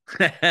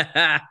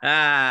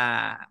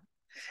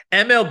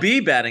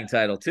 MLB batting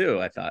title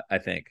too, I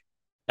think.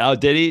 Oh,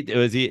 did he?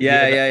 Was he?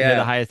 Yeah, he had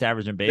the highest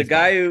average in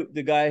baseball.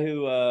 The guy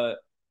who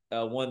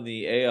won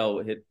the AL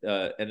ended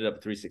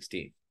up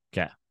 316.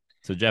 Okay.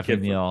 So Jeff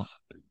McNeil,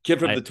 kid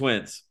from the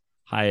Twins,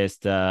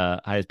 highest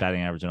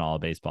batting average in all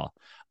of baseball.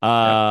 These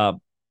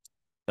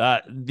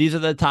are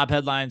the top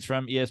headlines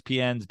from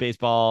ESPN's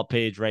baseball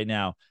page right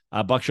now.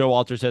 Buck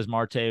Showalter says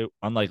Marte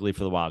unlikely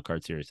for the wild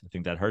card series. I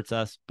think that hurts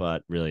us,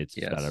 but really it's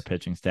just about our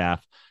pitching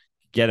staff.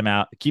 Get him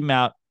out, keep him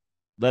out,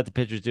 let the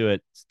pitchers do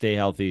it. Stay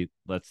healthy.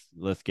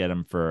 Let's get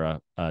him for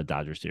a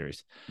Dodger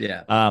series.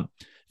 Yeah.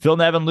 Phil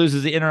Nevin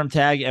loses the interim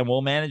tag and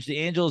will manage the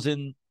Angels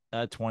in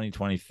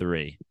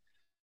 2023.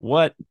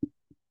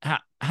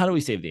 How do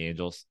we save the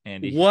Angels,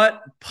 Andy?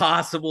 What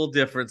possible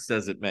difference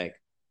does it make?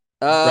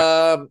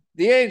 The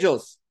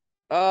Angels.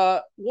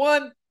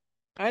 One,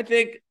 I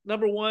think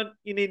number one,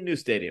 you need a new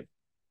stadium.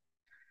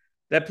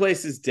 That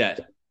place is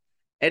dead.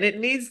 And it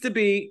needs to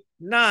be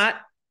not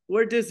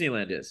where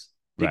Disneyland is,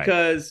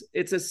 because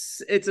it's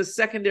a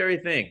secondary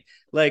thing.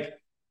 Like,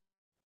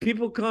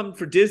 people come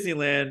for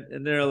Disneyland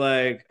and they're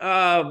like,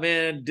 oh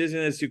man,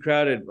 Disneyland's too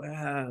crowded.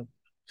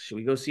 Should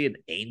we go see an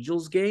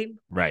Angels game?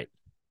 Right.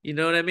 You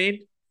know what I mean?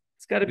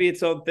 It's got to be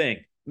its own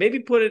thing. Maybe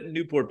put it in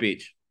Newport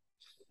Beach.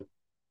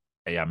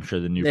 Yeah, I'm sure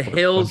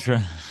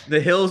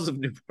the hills of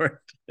Newport.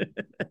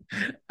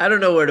 I don't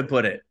know where to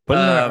put it. Put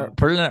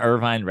it in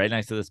Irvine, right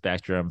next to the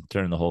Spectrum.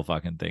 Turn the whole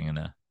fucking thing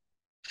into.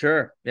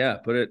 Sure. Yeah.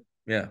 Put it.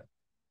 Yeah.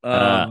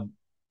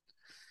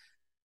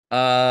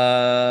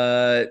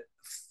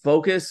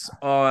 Focus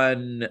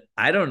on,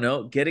 I don't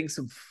know, getting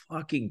some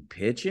fucking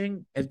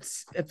pitching. It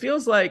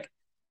feels like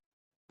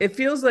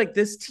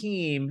this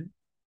team,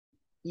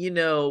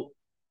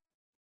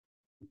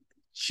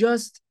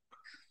 just,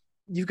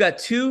 you've got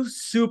two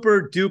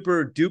super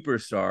duper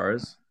duper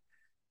stars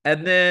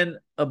and then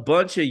a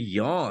bunch of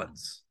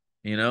yawns,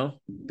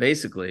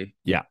 basically.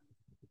 Yeah.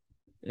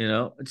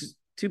 It's just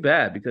too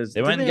bad, because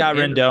they went and got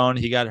Rendon.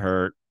 He got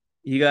hurt.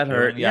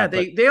 Yeah,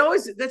 they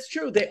always, that's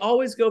true. They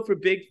always go for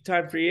big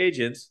time free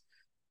agents,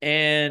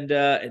 and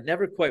it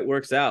never quite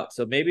works out.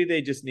 So maybe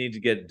they just need to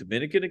get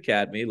Dominican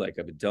Academy, like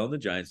I've been telling the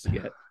Giants to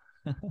get,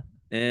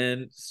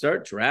 and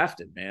start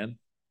drafting, man.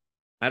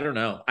 I don't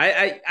know.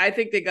 I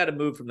think they got to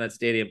move from that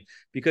stadium,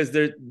 because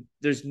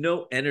there's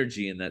no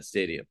energy in that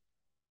stadium.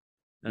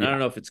 And I don't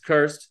know if it's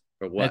cursed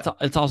or what.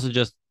 It's also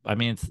just,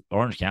 it's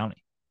Orange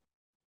County.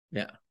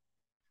 Yeah.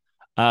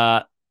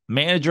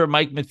 Manager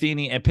Mike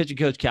Matheny and pitching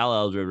coach Cal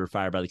Eldred were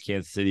fired by the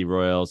Kansas City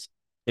Royals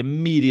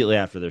immediately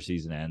after their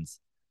season ends.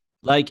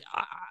 Like,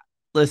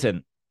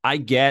 listen, I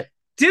get.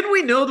 Didn't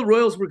we know the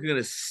Royals were going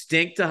to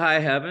stink to high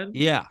heaven?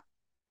 Yeah.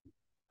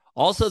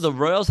 Also, the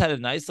Royals had a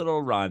nice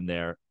little run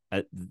there,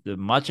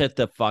 much to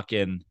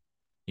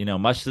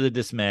the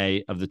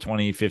dismay of the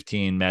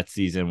 2015 Mets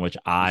season, which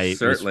I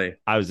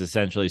was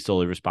essentially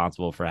solely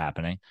responsible for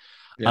happening.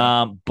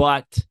 Yeah.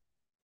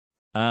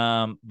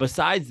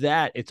 Besides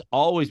that, it's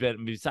always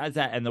been, besides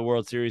that and the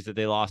World Series that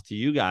they lost to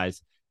you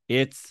guys,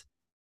 it's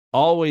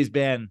always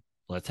been,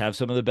 let's have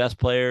some of the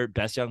best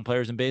young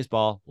players in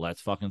baseball.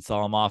 Let's fucking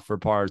sell them off for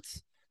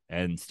parts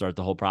and start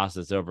the whole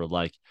process over.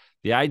 Like,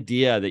 the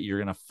idea that you're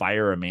going to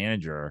fire a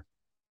manager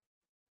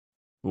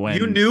when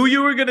you knew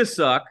you were going to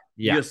suck,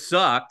 you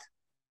sucked.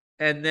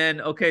 And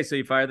then, okay, so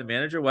you fire the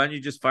manager. Why don't you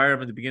just fire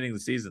him at the beginning of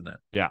the season then?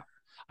 Yeah.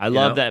 I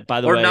love that,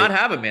 by the way. Or not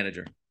have a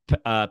manager.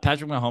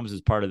 Patrick Mahomes is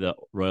part of the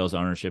Royals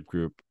ownership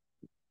group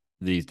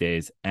these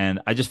days, and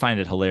I just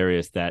find it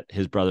hilarious that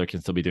his brother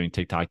can still be doing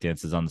TikTok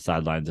dances on the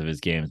sidelines of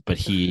his games, but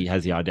he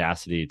has the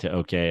audacity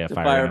to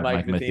fire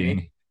Mike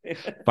Matheny.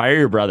 Fire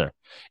your brother.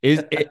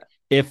 If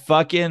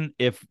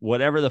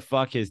whatever the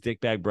fuck his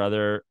dickbag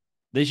brother,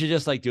 they should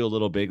just do a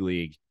little big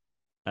league,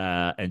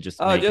 and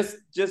just have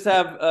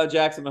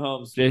Jackson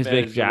Mahomes. Just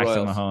make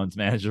Jackson Mahomes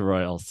manage the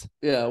Royals.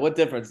 Yeah, what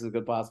difference does it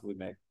could possibly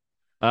make?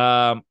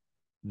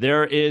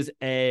 There is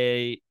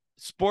a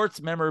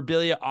sports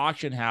memorabilia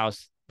auction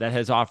house that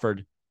has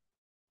offered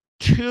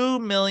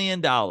 $2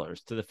 million to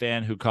the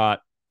fan who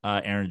caught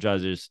Aaron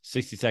Judge's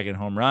 60-second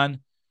home run.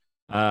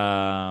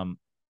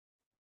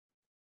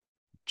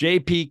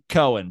 J.P.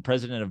 Cohen,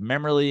 president of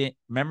Memory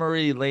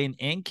Lane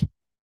Inc.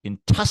 in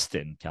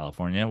Tustin,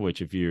 California,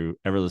 which if you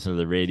ever listen to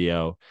the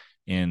radio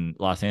in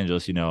Los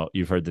Angeles,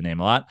 you've heard the name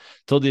a lot,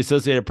 told the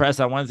Associated Press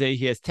on Wednesday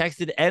he has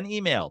texted and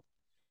emailed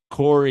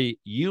Corey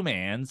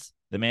Humans,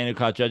 the man who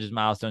caught Judge's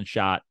milestone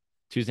shot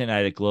Tuesday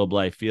night at Globe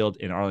Life Field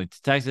in Arlington,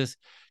 Texas.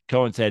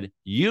 Cohen said,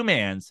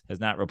 Humans has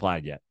not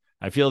replied yet.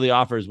 I feel the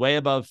offer is way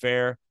above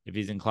fair if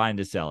he's inclined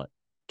to sell it.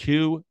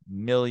 $2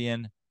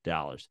 million.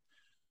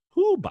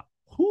 Who?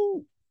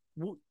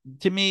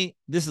 To me,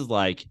 this is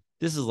like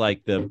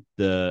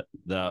the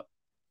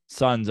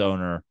Suns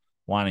owner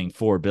wanting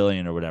 $4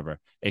 billion or whatever.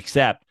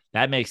 Except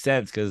that makes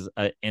sense because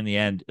in the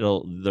end,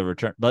 the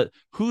return. But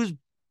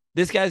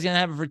this guy's gonna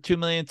have it for $2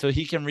 million so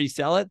he can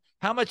resell it?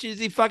 How much is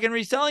he fucking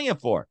reselling it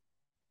for?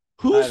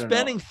 Who's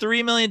spending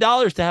 $3 million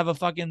to have a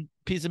fucking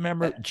piece of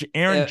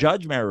Aaron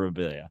Judge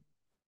memorabilia?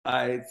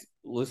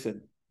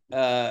 Listen.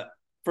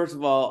 First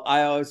of all,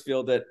 I always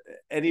feel that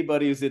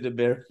anybody who's into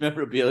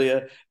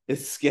memorabilia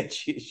is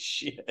sketchy as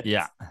shit.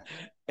 Yeah.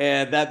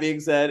 And that being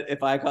said,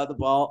 if I caught the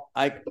ball,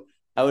 I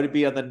would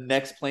be on the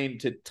next plane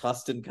to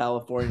Tustin,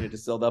 California to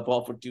sell that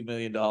ball for $2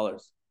 million. I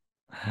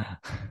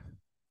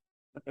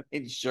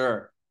mean,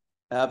 sure.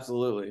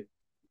 Absolutely.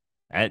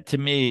 To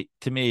me,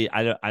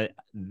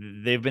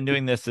 they've been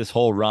doing this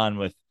whole run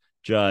with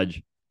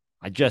Judge.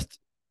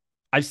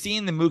 I've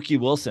seen the Mookie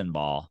Wilson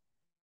ball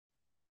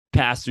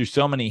pass through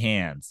so many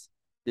hands.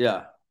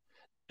 Yeah.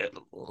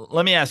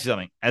 Let me ask you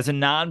something. As a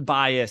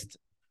non-biased,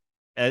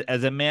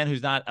 as a man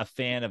who's not a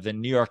fan of the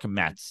New York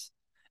Mets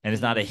and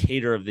is not a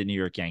hater of the New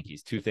York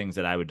Yankees, two things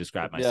that I would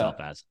describe myself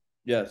as.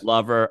 Yes.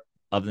 Lover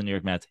of the New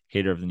York Mets,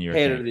 hater of the New York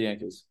Yankees. Hater of the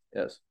Yankees.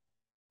 Yes.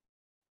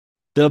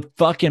 The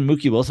fucking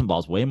Mookie Wilson ball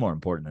is way more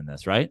important than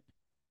this, right?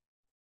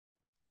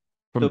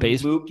 From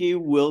Mookie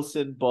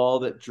Wilson ball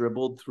that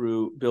dribbled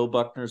through Bill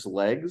Buckner's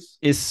legs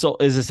is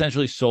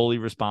essentially solely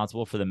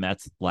responsible for the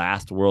Mets'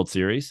 last World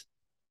Series.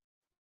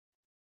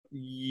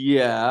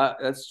 Yeah,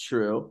 that's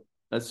true.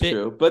 That's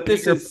true. But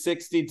this is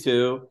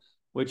 62,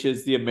 which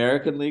is the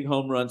American League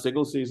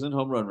single season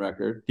home run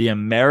record. The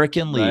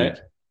American League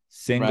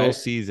single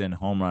season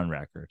home run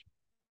record.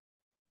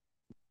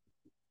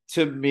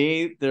 To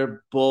me,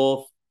 they're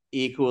both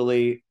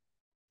equally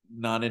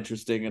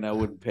non-interesting, and I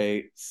wouldn't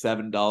pay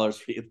 $7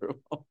 for either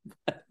of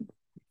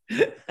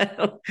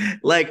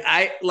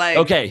them.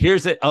 Okay,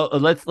 here's it.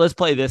 Let's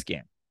play this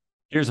game.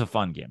 Here's a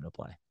fun game to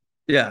play.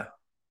 Yeah.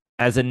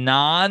 As a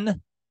non-Yankees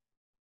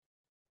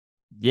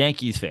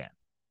fan.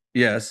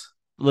 Yes.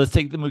 Let's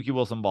take the Mookie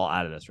Wilson ball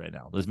out of this right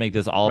now. Let's make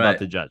this all about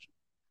the Judge.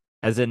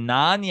 As a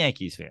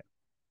non-Yankees fan.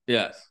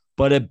 Yes.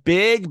 But a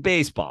big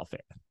baseball fan.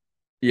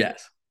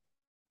 Yes.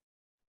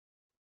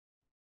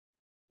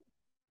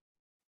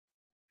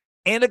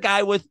 And a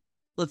guy with,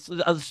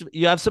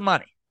 you have some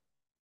money.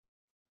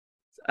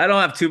 I don't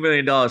have $2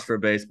 million for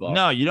baseball.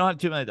 No, you don't have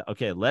 $2 million.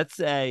 Okay, let's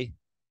say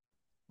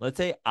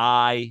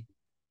I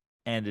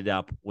ended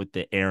up with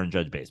the Aaron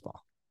Judge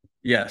baseball.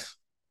 Yes.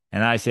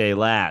 And I say,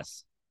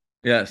 Laz.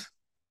 Yes.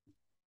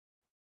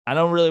 I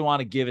don't really want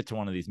to give it to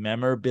one of these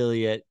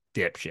memorabilia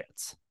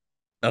dipshits.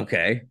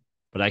 Okay.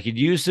 But I could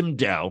use some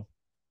dough,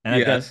 and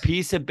I've got a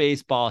piece of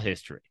baseball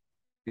history.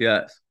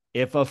 Yes.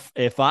 If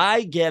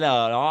I get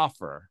an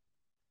offer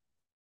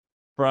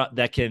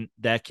that can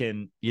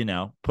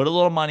put a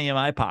little money in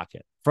my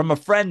pocket from a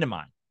friend of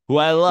mine who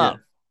I love,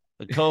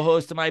 the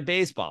co-host of my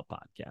baseball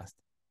podcast,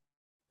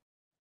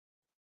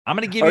 I'm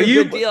going to give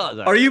you a good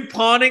deal. Are you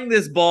pawning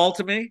this ball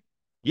to me?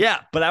 Yeah,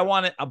 but I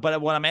want it.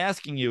 But what I'm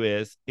asking you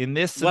is, in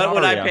this scenario, what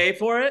would I pay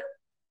for it?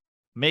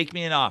 Make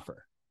me an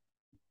offer.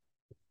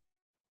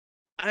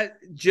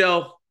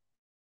 Joe,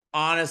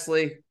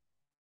 honestly,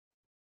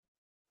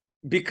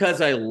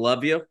 because I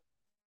love you,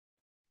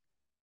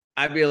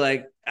 I'd be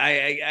like,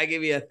 I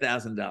give you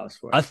 $1,000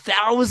 for it.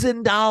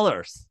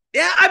 $1,000.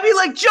 Yeah, I'd be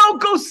like, Joe,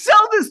 go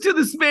sell this to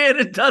this man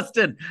in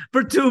Tustin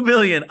for $2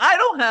 million. I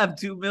don't have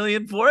 $2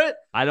 million for it.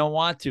 I don't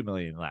want $2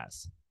 million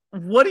less.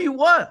 What do you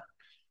want?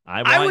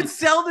 I would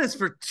sell this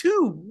for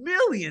 $2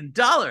 million.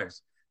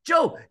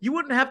 Joe, you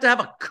wouldn't have to have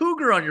a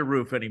cougar on your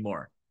roof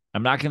anymore.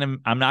 I'm not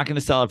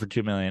gonna sell it for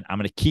 $2 million. I'm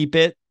gonna keep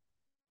it.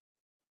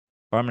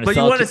 Or I'm gonna. But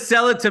you want to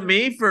sell it to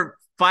me for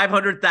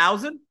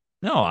 $500,000?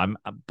 No, I'm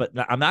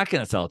not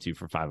going to sell it to you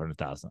for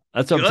 $500,000.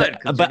 That's what I'm saying.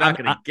 But you're not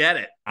going to get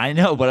it. I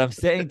know. What I'm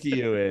saying to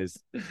you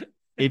is,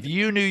 if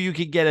you knew you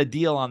could get a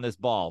deal on this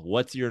ball,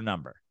 what's your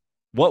number?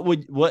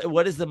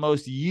 What is the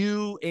most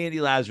you, Andy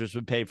Lazarus,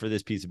 would pay for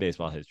this piece of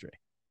baseball history?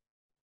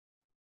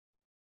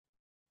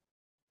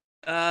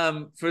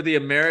 For the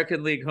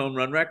American League home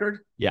run record?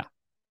 Yeah.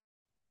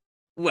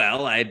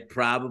 Well, I'd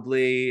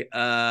probably,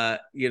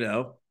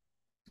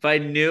 if I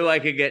knew I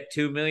could get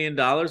 $2 million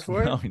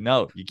for it.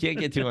 No, you can't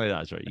get $2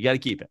 million for it. You got to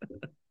keep it.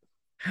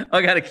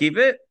 I got to keep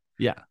it?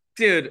 Yeah.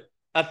 Dude,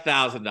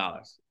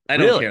 $1,000. I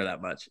don't care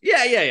that much.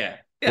 Yeah.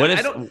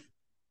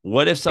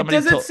 What if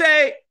somebody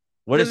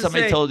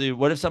told you?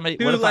 What if somebody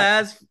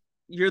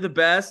you're the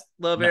best.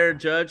 Love No. Aaron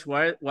Judge.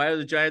 Why are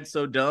the Giants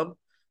so dumb?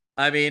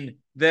 I mean,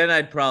 then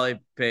I'd probably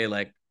pay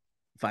like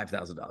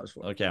 $5,000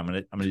 for it. Okay, I'm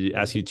gonna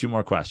ask you two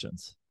more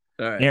questions.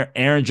 All right.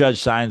 Aaron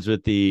Judge signs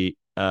with the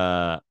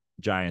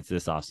Giants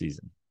this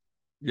offseason.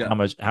 Yeah.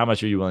 How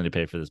much are you willing to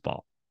pay for this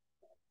ball?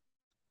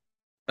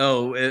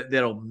 Oh,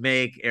 that'll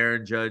make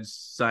Aaron Judge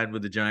sign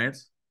with the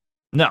Giants?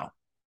 No.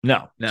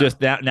 Just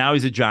that now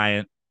he's a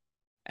Giant.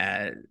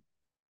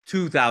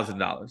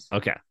 $2,000.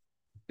 Okay.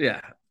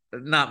 Yeah,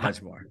 not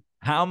much more.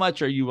 How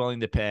much are you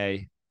willing to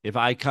pay if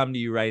I come to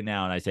you right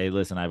now and I say,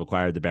 listen, I've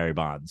acquired the Barry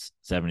Bonds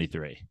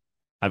 73.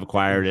 I've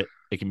acquired it.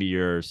 It can be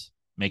yours.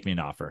 Make me an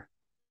offer.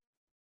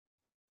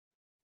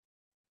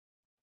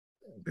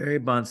 Barry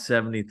Bonds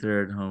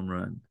 73rd home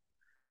run.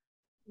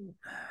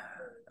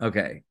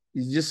 Okay.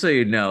 Just so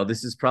you know,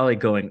 this is probably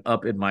going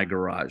up in my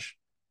garage,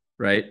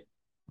 right?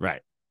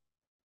 Right.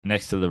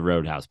 Next to the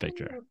Roadhouse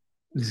picture.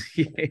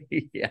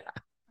 Yeah.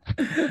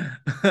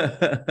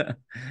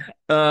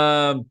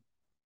 For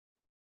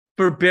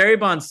Barry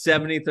Bonds'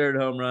 73rd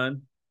home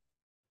run,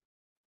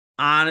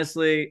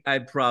 honestly,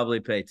 I'd probably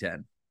pay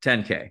 10K.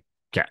 Okay.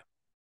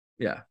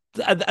 Yeah.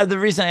 The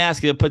reason I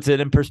ask you, it puts it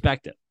in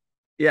perspective.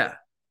 Yeah.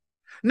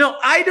 No,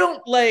 I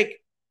don't like.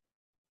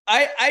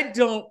 I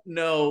don't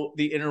know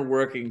the inner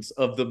workings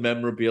of the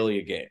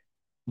memorabilia game.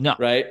 No.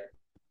 Right.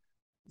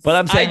 But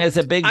I'm saying as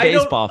a big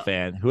baseball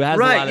fan who has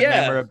a lot of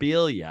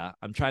memorabilia,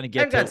 I'm trying to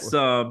get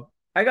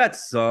I got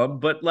some,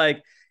 but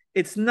like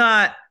it's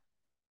not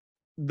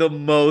the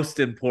most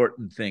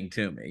important thing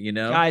to me, you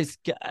know? Guys,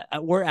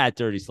 we're at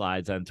Dirty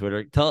Slides on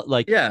Twitter. How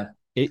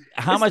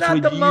much not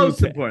would the you most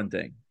pay? important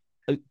thing.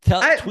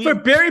 Tweet. For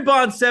Barry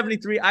Bonds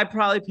 73, I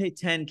probably pay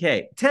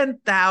 $10K,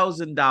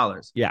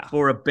 $10,000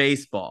 for a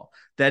baseball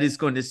that is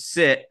going to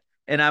sit,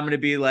 and I'm going to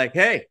be like,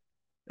 hey,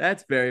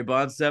 that's Barry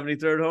Bonds'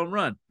 73rd home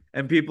run.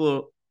 And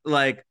people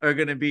like are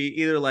going to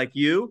be either like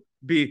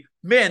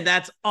man,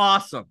 that's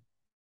awesome.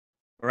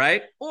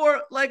 Right?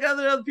 Or like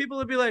other people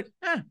would be like,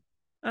 all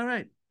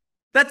right.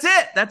 That's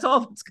it. That's all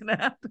that's going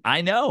to happen.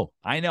 I know.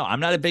 I'm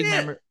not a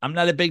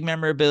big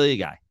memorabilia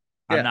guy.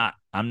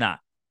 I'm not.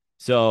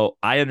 So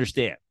I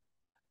understand.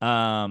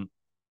 At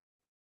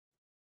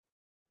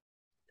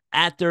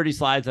 30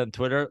 Slides on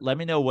Twitter, let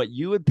me know what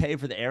you would pay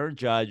for the Aaron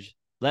Judge.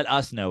 Let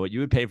us know what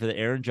you would pay for the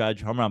Aaron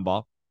Judge home run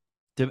ball.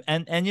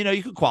 And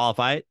you could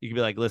qualify it. You could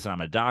be like, listen,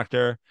 I'm a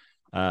doctor.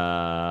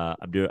 I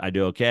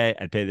do okay.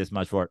 I'd pay this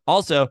much for it.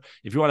 Also,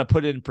 if you want to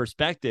put it in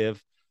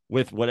perspective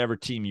with whatever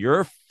team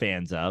you're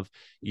fans of,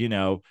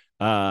 you're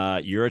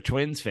a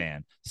Twins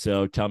fan.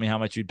 So tell me how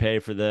much you'd pay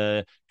for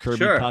the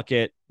Kirby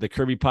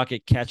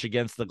Puckett catch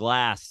against the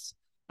glass.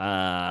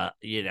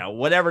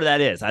 Whatever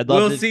that is.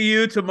 We'll see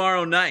you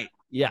tomorrow night.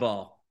 Yeah.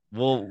 Ball.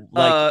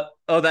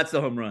 That's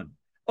the home run.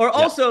 Or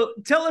also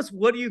tell us,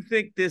 what do you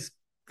think this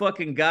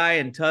fucking guy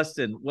in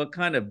Tustin, what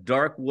kind of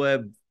dark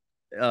web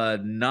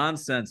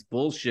nonsense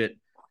bullshit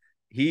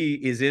he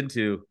is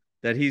into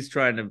that he's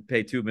trying to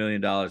pay $2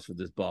 million for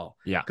this ball?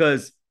 Yeah.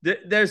 Because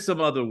there's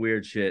some other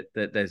weird shit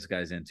that this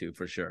guy's into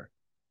for sure.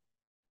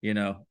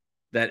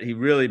 That he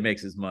really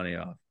makes his money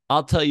off.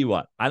 I'll tell you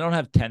what, I don't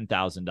have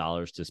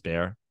 $10,000 to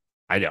spare.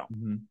 I don't.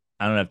 Mm-hmm.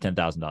 I don't have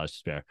 $10,000 to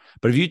spare.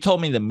 But if you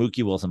told me the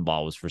Mookie Wilson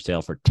ball was for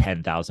sale for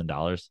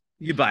 $10,000,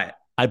 you buy it.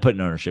 I'd put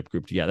an ownership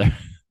group together.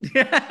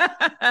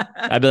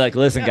 I'd be like,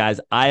 listen,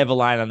 guys, I have a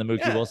line on the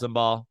Mookie Wilson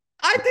ball.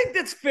 I think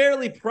that's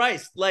fairly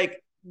priced.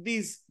 Like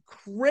these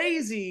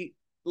crazy,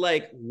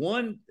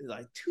 $2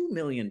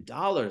 million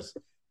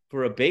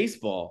for a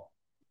baseball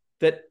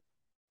that,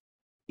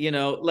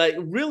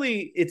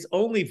 really its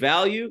only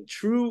value,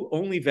 true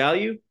only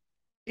value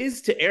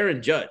is to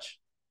Aaron Judge.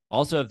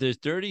 Also, if there's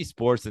Dirty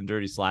Sports and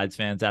Dirty Slides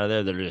fans out of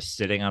there that are just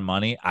sitting on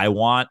money, I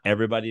want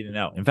everybody to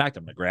know. In fact,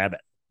 I'm going to grab it.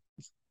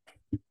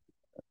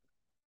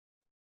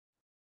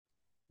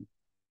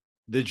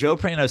 The Joe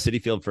Prano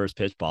Citi Field first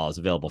pitch ball is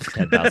available for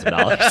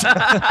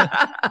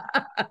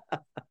 $10,000.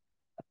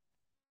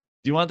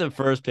 Do you want the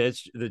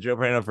Joe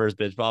Prano first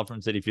pitch ball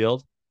from Citi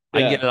Field?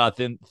 I can get it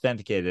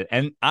authenticated.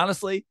 And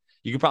honestly,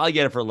 you can probably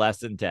get it for less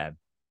than 10.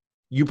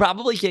 You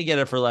probably can't get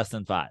it for less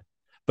than 5.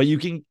 But you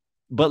can,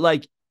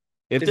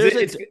 if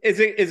is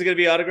it going to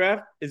be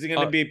autographed? Is it going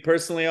to be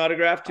personally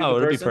autographed to the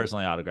person? It'll be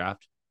personally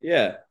autographed.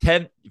 Yeah.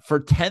 For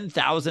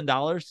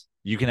 $10,000,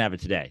 you can have it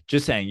today.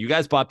 Just saying, you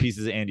guys bought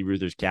pieces of Andy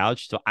Ruther's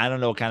couch, so I don't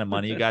know what kind of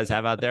money you guys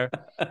have out there.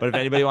 But if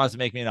anybody wants to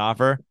make me an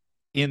offer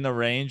in the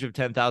range of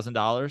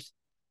 $10,000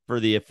 for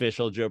the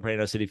official Joe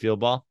Prano Citi Field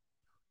ball,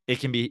 it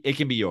can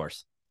be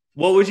yours.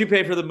 What would you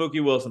pay for the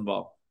Mookie Wilson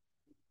ball?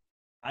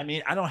 I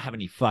mean, I don't have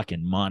any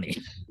fucking money.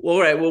 Well,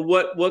 all right. Well,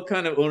 what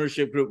kind of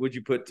ownership group would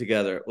you put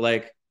together?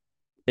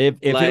 If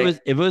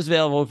it was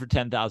available for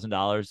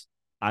 $10,000,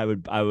 I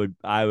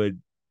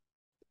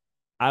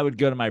would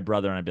go to my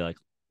brother and I'd be like,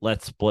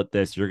 let's split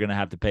this. You're gonna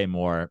have to pay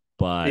more,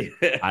 but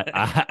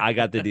I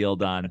got the deal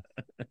done.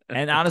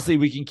 And honestly,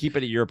 we can keep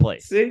it at your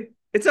place. See,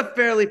 it's a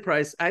fairly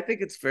priced. I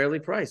think it's fairly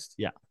priced.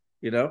 Yeah.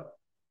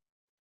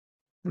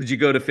 Would you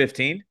go to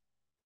 15?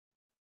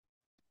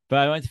 But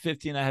I went to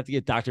 15. I have to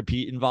get Dr.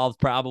 Pete involved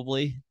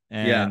probably.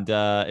 and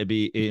it'd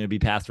be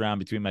passed around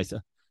between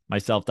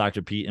myself,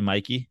 Dr. Pete, and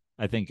Mikey.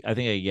 I think I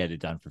could get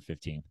it done for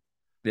 15.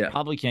 Yeah,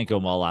 probably can't go a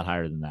lot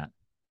higher than that.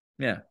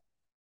 Yeah,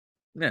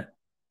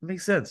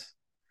 makes sense.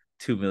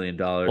 $2 million.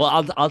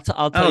 Well, I'll tell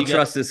I don't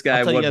trust this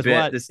guy one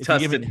bit. This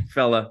Tustin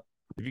fella.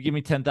 If you give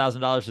me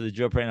 $10,000 for the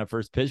Joe Prano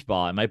first pitch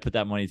ball, I might put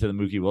that money to the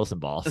Mookie Wilson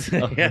ball.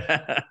 So.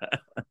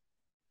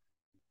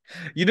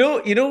 You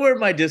know where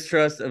my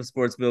distrust of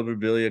sports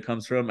memorabilia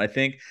comes from? I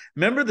think,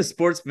 remember the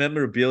sports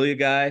memorabilia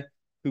guy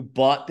who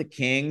bought the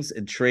Kings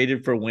and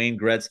traded for Wayne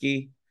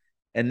Gretzky?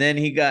 And then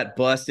he got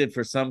busted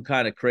for some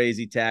kind of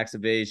crazy tax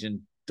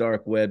evasion,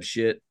 dark web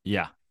shit.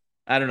 Yeah.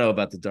 I don't know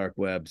about the dark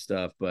web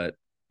stuff, but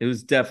there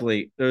was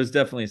definitely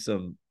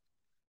some,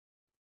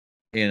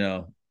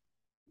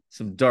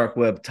 some dark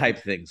web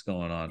type things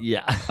going on.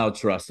 Yeah. I don't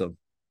trust them.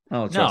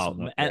 I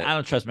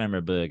don't trust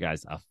memorabilia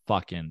guys.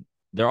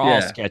 They're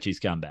all sketchy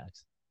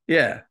scumbags.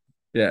 Yeah.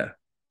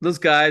 Those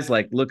guys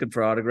like looking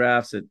for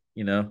autographs at,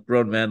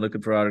 grown men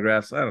looking for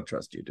autographs. I don't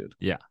trust you, dude.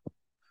 Yeah.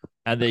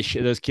 And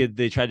those kids,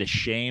 they tried to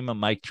shame a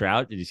Mike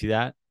Trout. Did you see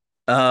that?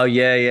 Oh,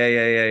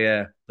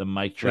 yeah. The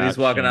Mike Trout. When he's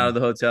walking out of the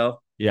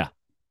hotel. Yeah.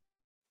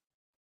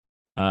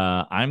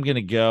 I'm going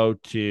to go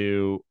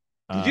to.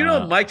 Did you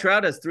know Mike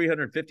Trout has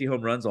 350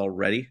 home runs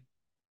already?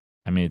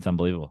 I mean, it's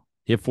unbelievable.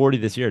 He had 40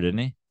 this year, didn't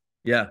he?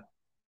 Yeah.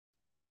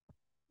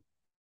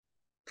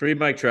 Free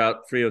Mike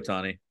Trout, free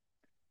Ohtani.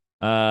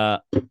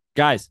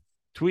 Guys,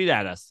 tweet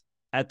at us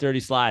at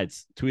Dirty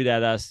Slides. Tweet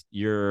at us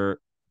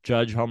your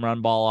Judge home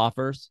run ball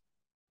offers,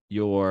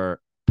 your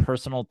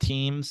personal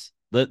teams.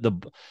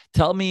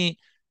 Tell me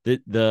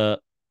the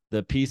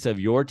piece of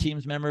your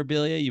team's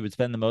memorabilia you would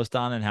spend the most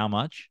on and how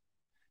much.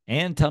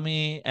 And throw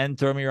me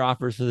your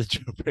offers for the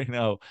Joe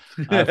Prano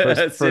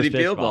first City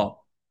Field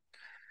ball.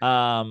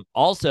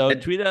 Also,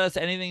 tweet at us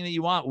anything that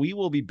you want. We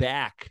will be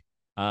back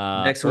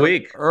next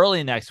week,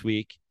 early next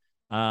week,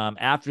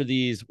 after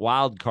these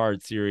wild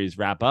card series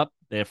wrap up.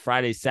 They have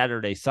Friday,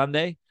 Saturday,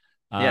 Sunday.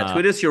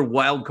 Tweet us your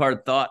wild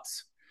card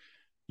thoughts.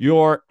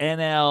 Your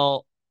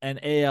NL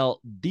and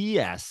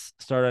ALDS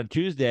start on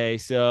Tuesday.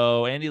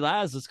 So Andy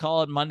Laz, let's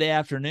call it Monday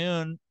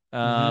afternoon.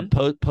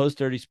 Post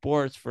Dirty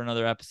Sports for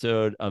another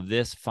episode of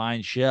this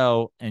fine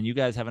show, and you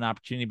guys have an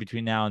opportunity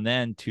between now and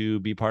then to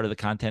be part of the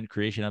content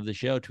creation of the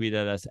show. Tweet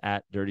at us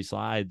at Dirty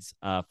Slides.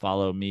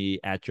 Follow me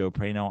at Joe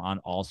Prano on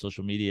all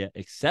social media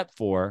except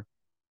for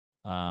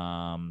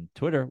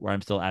Twitter, where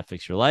I'm still at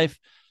Fix Your Life.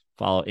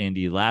 Follow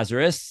Andy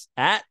Lazarus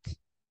at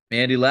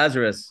Andy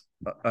Lazarus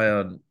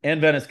and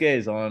Venice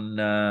Gaze on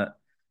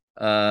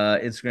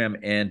Instagram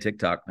and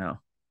TikTok now.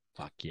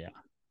 Fuck yeah.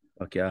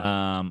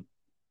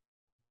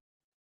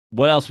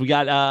 What else we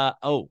got?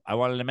 I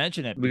wanted to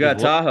mention it. We got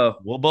Tahoe.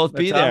 We'll both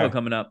be Tahoe there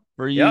coming up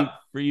for you.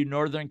 For you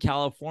Northern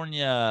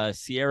California,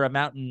 Sierra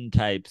Mountain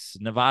types,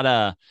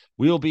 Nevada.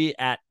 We will be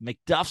at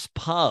McDuff's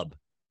Pub,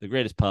 the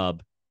greatest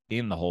pub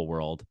in the whole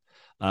world,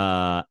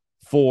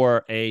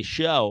 for a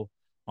show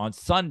on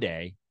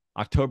Sunday,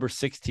 October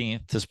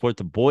 16th, to support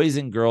the Boys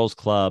and Girls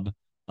Club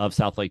of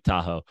South Lake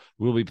Tahoe.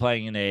 We'll be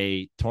playing in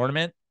a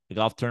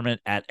golf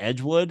tournament at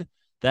Edgewood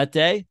that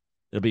day.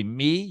 It'll be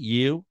me,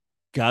 you,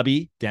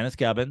 Gubby, Dennis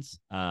Gubbins,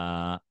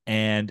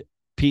 and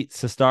Pete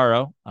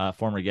Sestaro,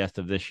 former guest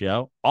of this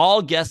show,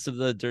 all guests of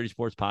the Dirty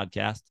Sports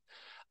Podcast.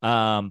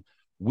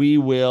 We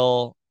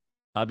will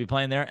be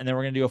playing there, and then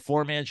we're going to do a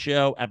 4-man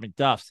show at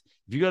McDuff's.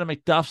 If you go to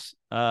McDuff's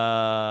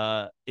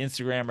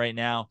Instagram right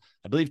now,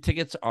 I believe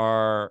tickets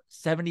are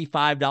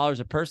 $75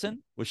 a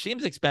person, which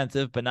seems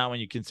expensive, but not when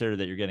you consider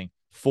that you're getting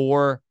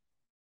 4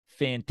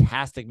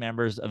 fantastic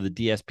members of the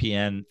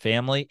DSPN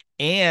family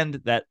and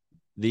that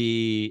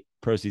the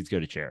proceeds go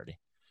to charity.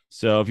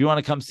 So if you want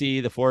to come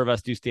see the 4 of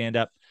us do stand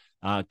up,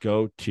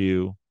 go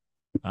to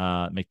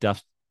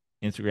McDuff's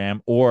Instagram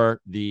or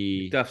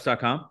the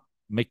McDuff's.com.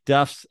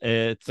 McDuff's.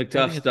 It's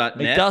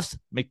McDuff's.net.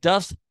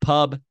 McDuff's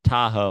Pub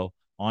Tahoe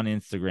on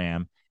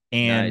Instagram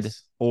and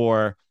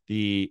or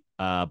the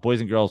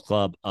Boys and Girls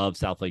Club of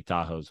South Lake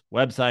Tahoe's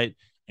website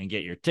and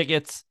get your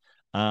tickets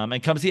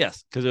and come see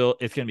us because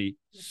it's going to be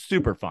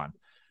super fun.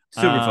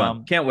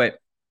 Fun. Can't wait.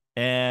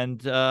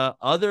 And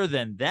other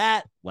than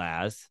that,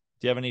 Laz,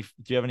 do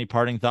you have any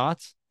parting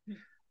thoughts?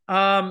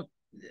 My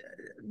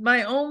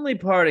only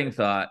parting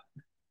thought,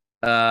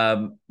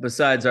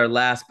 besides our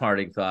last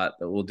parting thought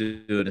that we'll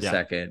do in a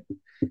second,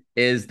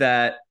 is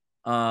that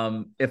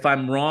if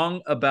I'm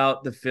wrong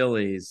about the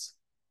Phillies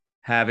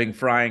having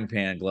frying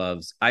pan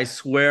gloves, I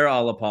swear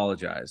I'll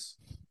apologize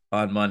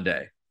on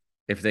Monday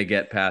if they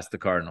get past the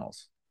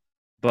Cardinals.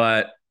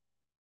 But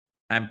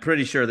I'm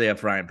pretty sure they have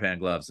frying pan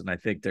gloves, and I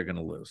think they're going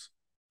to lose.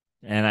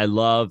 And I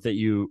love that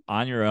you,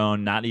 on your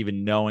own, not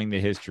even knowing the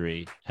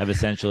history, have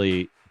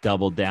essentially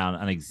doubled down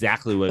on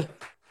exactly what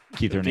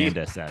Keith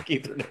Hernandez said.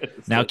 Keith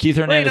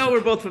Hernandez.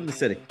 We're both from the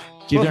city.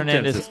 Keith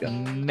Hernandez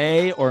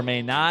may or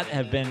may not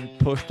have been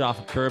pushed off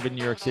a curb in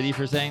New York City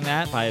for saying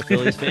that by a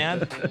Phillies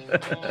fan.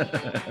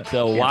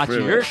 So watch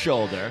your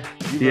shoulder.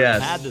 You've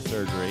had the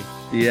surgery.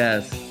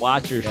 Yes.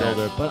 Watch your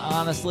shoulder. But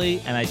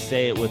honestly, and I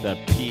say it with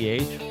a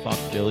PH, fuck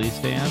Phillies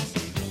fans,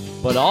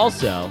 but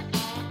also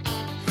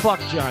Fuck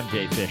John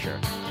J.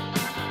 Fisher.